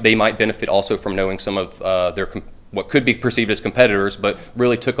they might benefit also from knowing some of their what could be perceived as competitors, but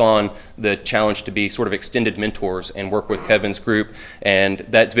really took on the challenge to be sort of extended mentors and work with Kevin's group. And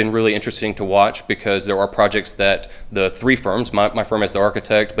that's been really interesting to watch, because there are projects that the 3 firms, my firm as the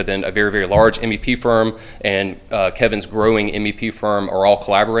architect, but then a very, very large MEP firm and Kevin's growing MEP firm are all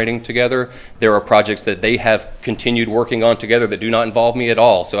collaborating together. There are projects that they have continued working on together that do not involve me at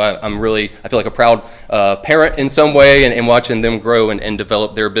all. So I feel like a proud parent in some way, and watching them grow and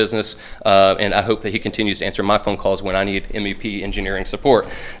develop their business. And I hope that he continues to answer my phone calls when I need MEP engineering support.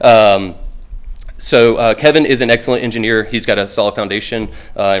 So Kevin is an excellent engineer. He's got a solid foundation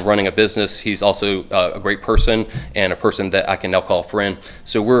in running a business. He's also a great person, and a person that I can now call a friend.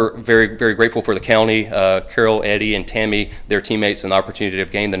 So we're very, very grateful for the county, Carol, Eddie, and Tammy, their teammates, and the opportunity to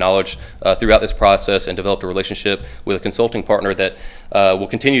have gained the knowledge throughout this process and developed a relationship with a consulting partner that will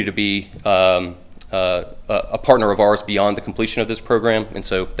continue to be a partner of ours beyond the completion of this program. And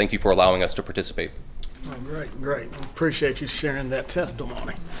so thank you for allowing us to participate. Oh, great. Appreciate you sharing that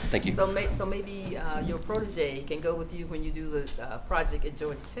testimony. Thank you. So maybe your protege can go with you when you do the project at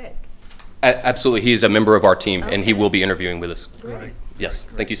Georgia Tech. Absolutely. He's a member of our team, and he Okay. will be interviewing with us. Great. Yes.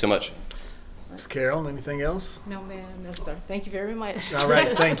 Thank you so much. Ms. Carol, anything else? No, ma'am, no, sir. Thank you very much. All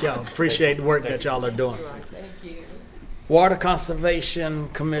right, thank y'all. Appreciate the work that y'all are doing. Thank you. Water Conservation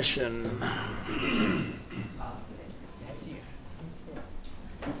Commission. That's you.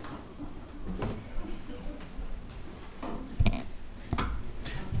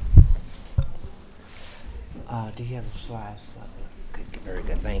 Do you have the slides? Very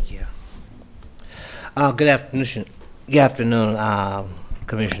good, thank you. Good afternoon,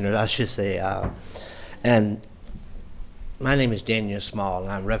 Commissioners, I should say. And my name is Daniel Small,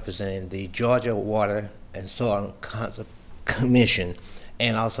 and I'm representing the Georgia Water and Soil Commission,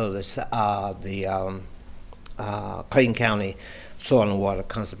 and also the Clayton County Soil and Water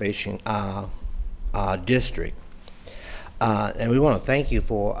Conservation District. And we want to thank you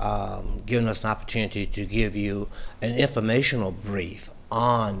for giving us an opportunity to give you an informational brief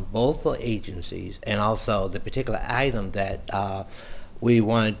on both the agencies and also the particular item that we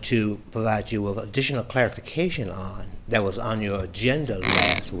wanted to provide you with additional clarification on that was on your agenda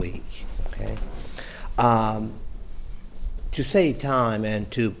last week. Okay. To save time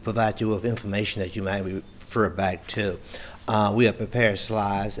and to provide you with information that you might refer back to, we have prepared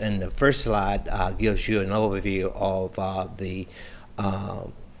slides, and the first slide gives you an overview of the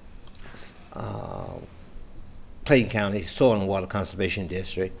Clayton County Soil and Water Conservation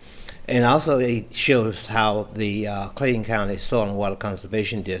District. And also it shows how the Clayton County Soil and Water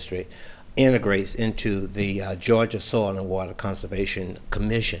Conservation District integrates into the Georgia Soil and Water Conservation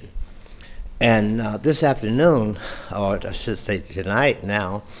Commission. And this afternoon, or I should say tonight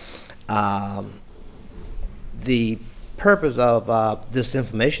now, the purpose of this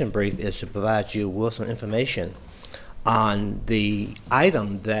information brief is to provide you with some information on the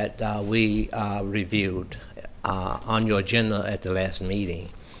item that we reviewed on your agenda at the last meeting.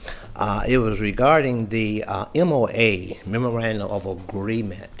 It was regarding the MOA, Memorandum of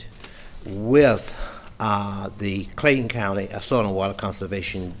Agreement, with the Clayton County Soil and Water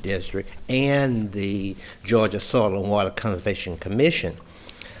Conservation District and the Georgia Soil and Water Conservation Commission.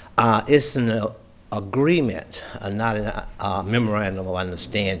 It's an agreement, not a memorandum of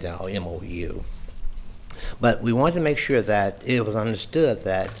understanding or MOU. But we wanted to make sure that it was understood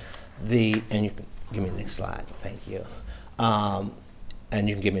that and you can give me the next slide, thank you. And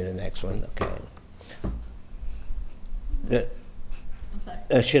you can give me the next one, okay.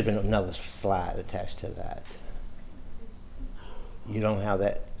 There should have been another slide attached to that. You don't have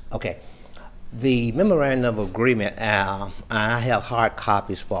that? Okay. The memorandum of agreement, I have hard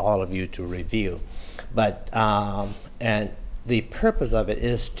copies for all of you to review, but and the purpose of it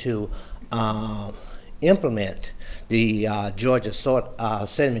is to implement the Georgia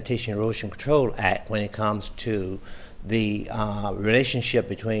Sedimentation Erosion Control Act when it comes to the relationship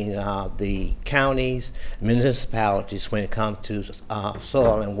between the counties, municipalities when it comes to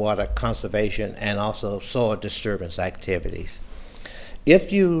soil and water conservation and also soil disturbance activities.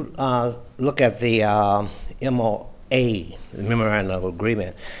 If you look at the MOA, the Memorandum of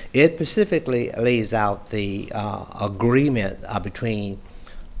Agreement, it specifically lays out the agreement between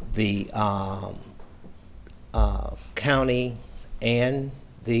the county and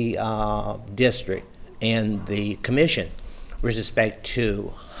the district and the commission with respect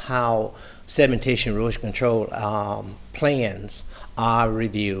to how sedimentation erosion control plans are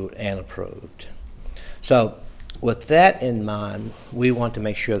reviewed and approved. So with that in mind, we want to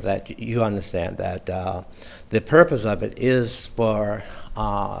make sure that you understand that the purpose of it is for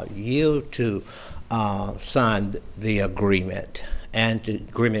you to sign the agreement, and the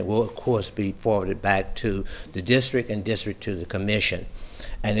agreement will of course be forwarded back to the district and district to the commission.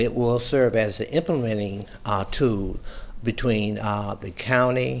 And it will serve as the implementing tool between the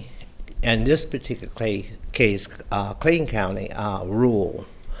county and this particular case, Clayton County rule,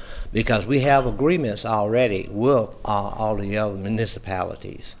 because we have agreements already with all the other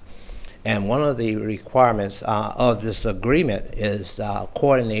municipalities. And one of the requirements of this agreement is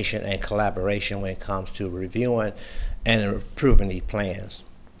coordination and collaboration when it comes to reviewing and approving these plans.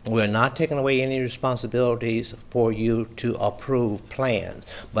 We're not taking away any responsibilities for you to approve plans,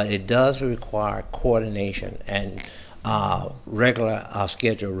 but it does require coordination and regular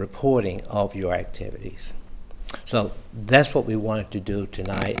scheduled reporting of your activities. So that's what we wanted to do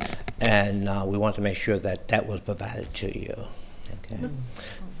tonight, and we want to make sure that that was provided to you. Okay.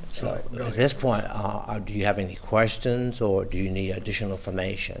 So at this point, do you have any questions or do you need additional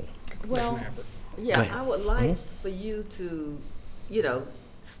information? Well, yeah, I would like for you to,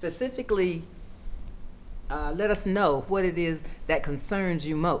 specifically let us know what it is that concerns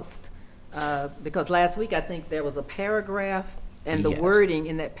you most. Because last week I think there was a paragraph and the wording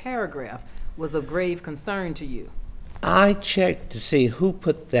in that paragraph was of grave concern to you. I checked to see who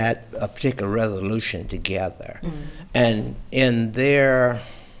put that particular resolution together. And in their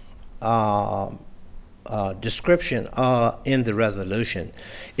description in the resolution,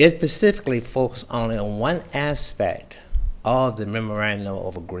 it specifically focused only on one aspect of the Memorandum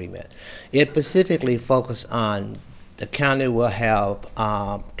of Agreement. It specifically focused on the county will have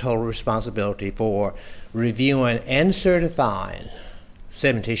total responsibility for reviewing and certifying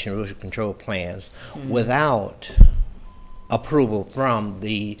sedimentation erosion control plans without approval from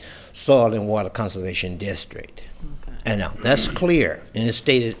the Soil and Water Conservation District. Okay. And now that's clear and it's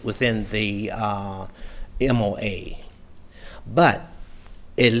stated within the MOA. But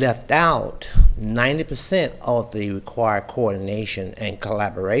it left out 90% of the required coordination and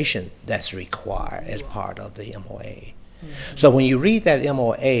collaboration that's required as part of the MOA. So when you read that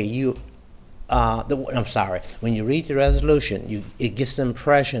MOA, when you read the resolution, it gets the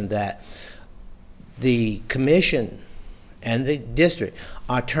impression that the commission and the district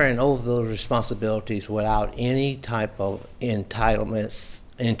are turning over those responsibilities without any type of entitlements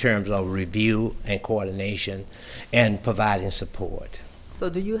in terms of review and coordination and providing support. So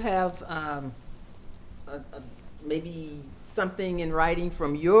do you have maybe something in writing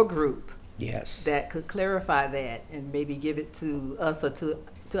from your group? Yes. That could clarify that and maybe give it to us or to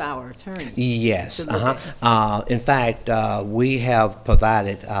our attorney? Yes. To look at? In fact, we have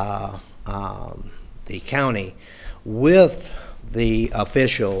provided the county with the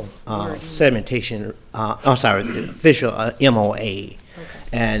official segmentation, the official MOA. Okay.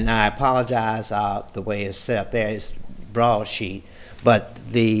 And I apologize, the way it's set up there is broadsheet, but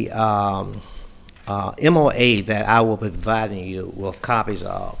the MOA that I will be providing you with copies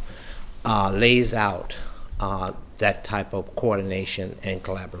of lays out that type of coordination and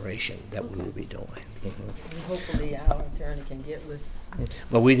collaboration that we will be doing. And hopefully our attorney can get with.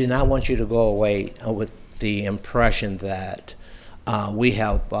 But we do not want you to go away with the impression that we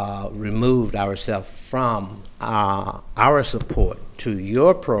have removed ourselves from our support to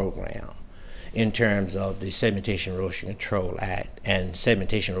your program in terms of the Segmentation Erosion Control Act and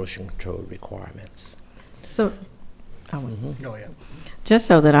Segmentation Erosion Control requirements. So, Go ahead. just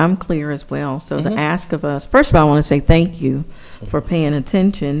so that I'm clear as well, so the ask of us, first of all, I want to say thank you for paying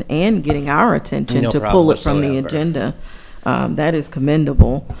attention and getting our attention No to problem pull it from the whatsoever. agenda. That is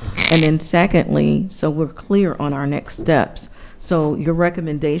commendable. And then secondly, so we're clear on our next steps. So your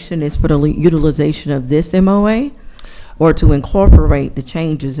recommendation is for the utilization of this MOA or to incorporate the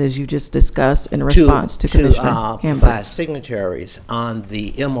changes as you just discussed in response to Commissioner Hamburg? Provide signatories on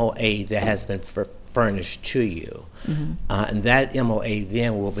the MOA that has been furnished to you. And that MOA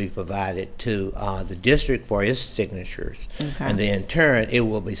then will be provided to the district for its signatures. Okay. And then in turn, it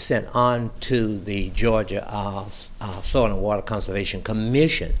will be sent on to the Georgia Soil and Water Conservation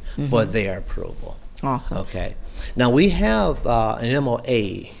Commission for their approval. Awesome. Okay. Now we have an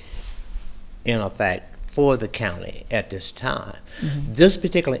MOA in effect for the county at this time. This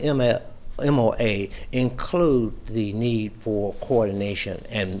particular MOA include the need for coordination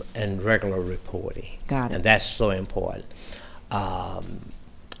and regular reporting. Got it. And that's so important.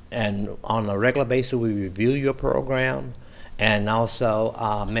 And on a regular basis, we review your program and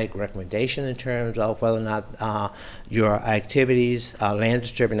also make recommendations in terms of whether or not your activities, land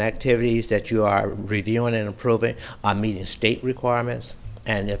disturbing activities that you are reviewing and approving are meeting state requirements.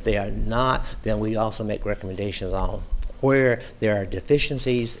 And if they are not, then we also make recommendations on where there are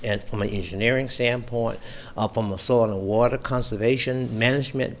deficiencies and from an engineering standpoint, from a soil and water conservation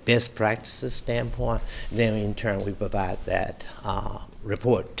management best practices standpoint, then in turn we provide that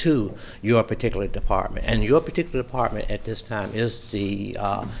report to your particular department. And your particular department at this time is the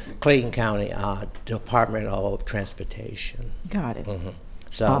Clayton County Department of Transportation. Got it.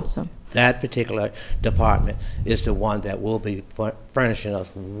 So Awesome. that particular department is the one that will be furnishing us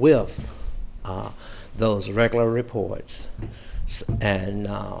with those regular reports, and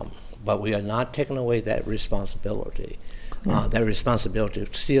but we are not taking away that responsibility. That responsibility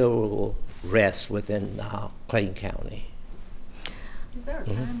still will rest within Clayton County. Is there a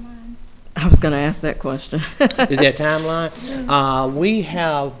timeline? I was going to ask that question. Is there a timeline?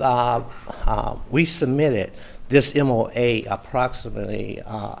 We submitted this MOA approximately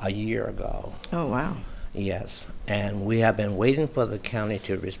a year ago. Oh, wow. Yes, and we have been waiting for the county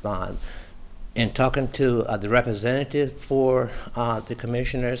to respond. In talking to the representative for the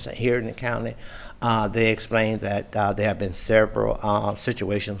commissioners here in the county, they explained that there have been several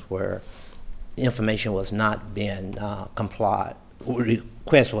situations where information was not being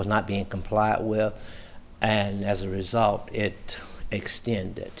request was not being complied with, and as a result, it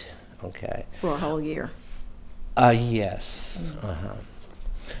extended. Okay. For a whole year. Yes.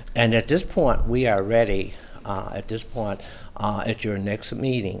 And at this point, we are ready. At this point, at your next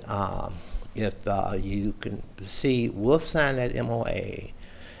meeting, if you can see, we'll sign that MOA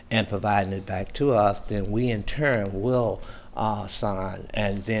and providing it back to us, then we in turn will sign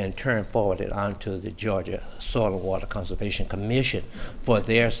and then turn forward it onto the Georgia Soil and Water Conservation Commission for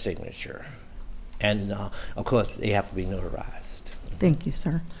their signature. And of course, they have to be notarized. Thank you,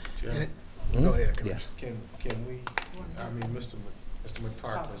 sir. Go ahead, Commissioner. Yes. Can we, I mean, Mr.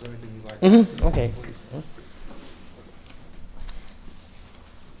 McTarkin, is there anything you'd like to add? Okay. Please.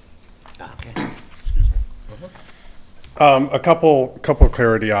 Okay. A couple of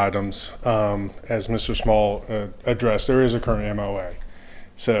clarity items, as Mr. Small addressed. There is a current MOA,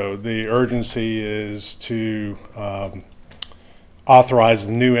 so the urgency is to authorize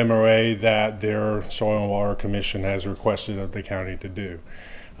the new MOA that their Soil and Water Commission has requested of the county to do.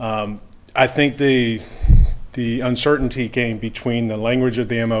 I think the the uncertainty came between the language of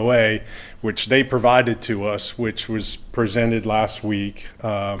the MOA, which they provided to us, which was presented last week,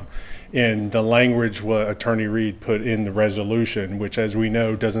 and the language what Attorney Reed put in the resolution, which, as we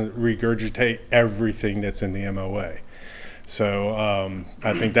know, doesn't regurgitate everything that's in the MOA. So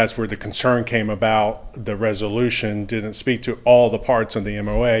I think that's where the concern came about. The resolution didn't speak to all the parts of the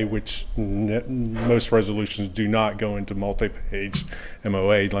MOA, which most resolutions do not go into multi-page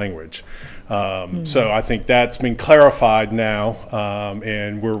MOA language. So I think that's been clarified now,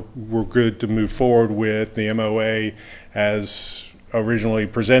 and we're good to move forward with the MOA as originally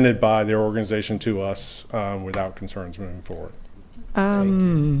presented by their organization to us without concerns moving forward.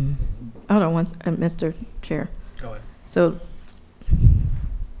 Hold on one second, Mr. Chair. Go ahead. So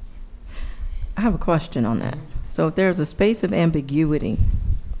I have a question on that. So if there's a space of ambiguity,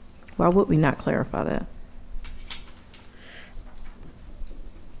 why would we not clarify that?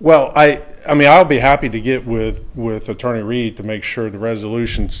 Well, I mean, I'll be happy to get with Attorney Reed to make sure the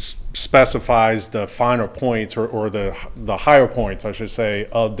resolution specifies the finer points or the higher points, I should say,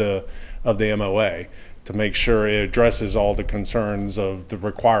 of the MOA to make sure it addresses all the concerns of the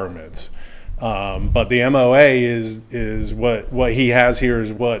requirements. But the MOA is what he has here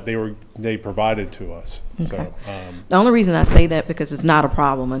is what they provided to us. Okay. So The only reason I say that because it's not a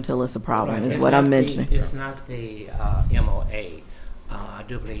problem until it's a problem is what I'm mentioning. It's not the MOA. I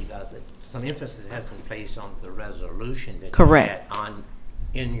do believe that some emphasis has been placed on the resolution that Correct. you had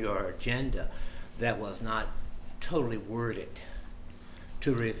in your agenda that was not totally worded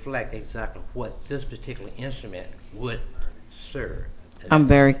to reflect exactly what this particular instrument would serve. I'm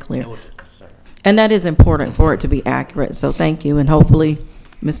very clear. That was a concern. And that is important for it to be accurate, so thank you. And hopefully,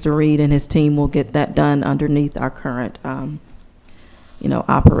 Mr. Reed and his team will get that done underneath our current,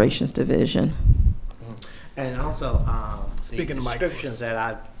 operations division. And also, Speaking the of descriptions microphones.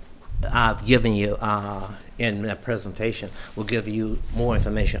 that I've given you in the presentation will give you more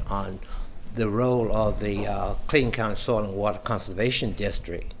information on the role of the Clayton County Soil and Water Conservation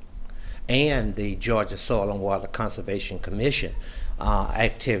District and the Georgia Soil and Water Conservation Commission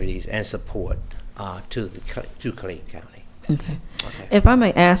activities and support to Clayton County. Okay. If I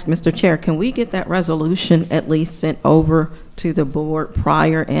may ask, Mr. Chair, can we get that resolution at least sent over to the board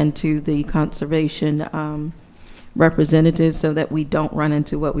prior and to the conservation representative so that we don't run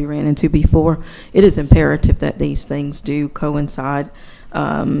into what we ran into before? It is imperative that these things do coincide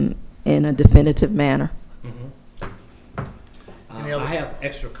in a definitive manner. I have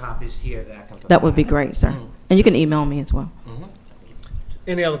extra copies here that I can provide. That would be great, sir. And you can email me as well.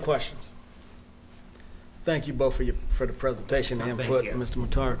 Any other questions? Thank you both for the presentation and input, you. Mr.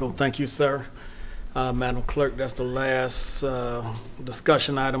 Matarco. Thank you, sir. Madam Clerk, that's the last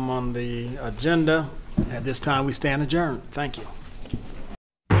discussion item on the agenda. At this time, we stand adjourned. Thank you.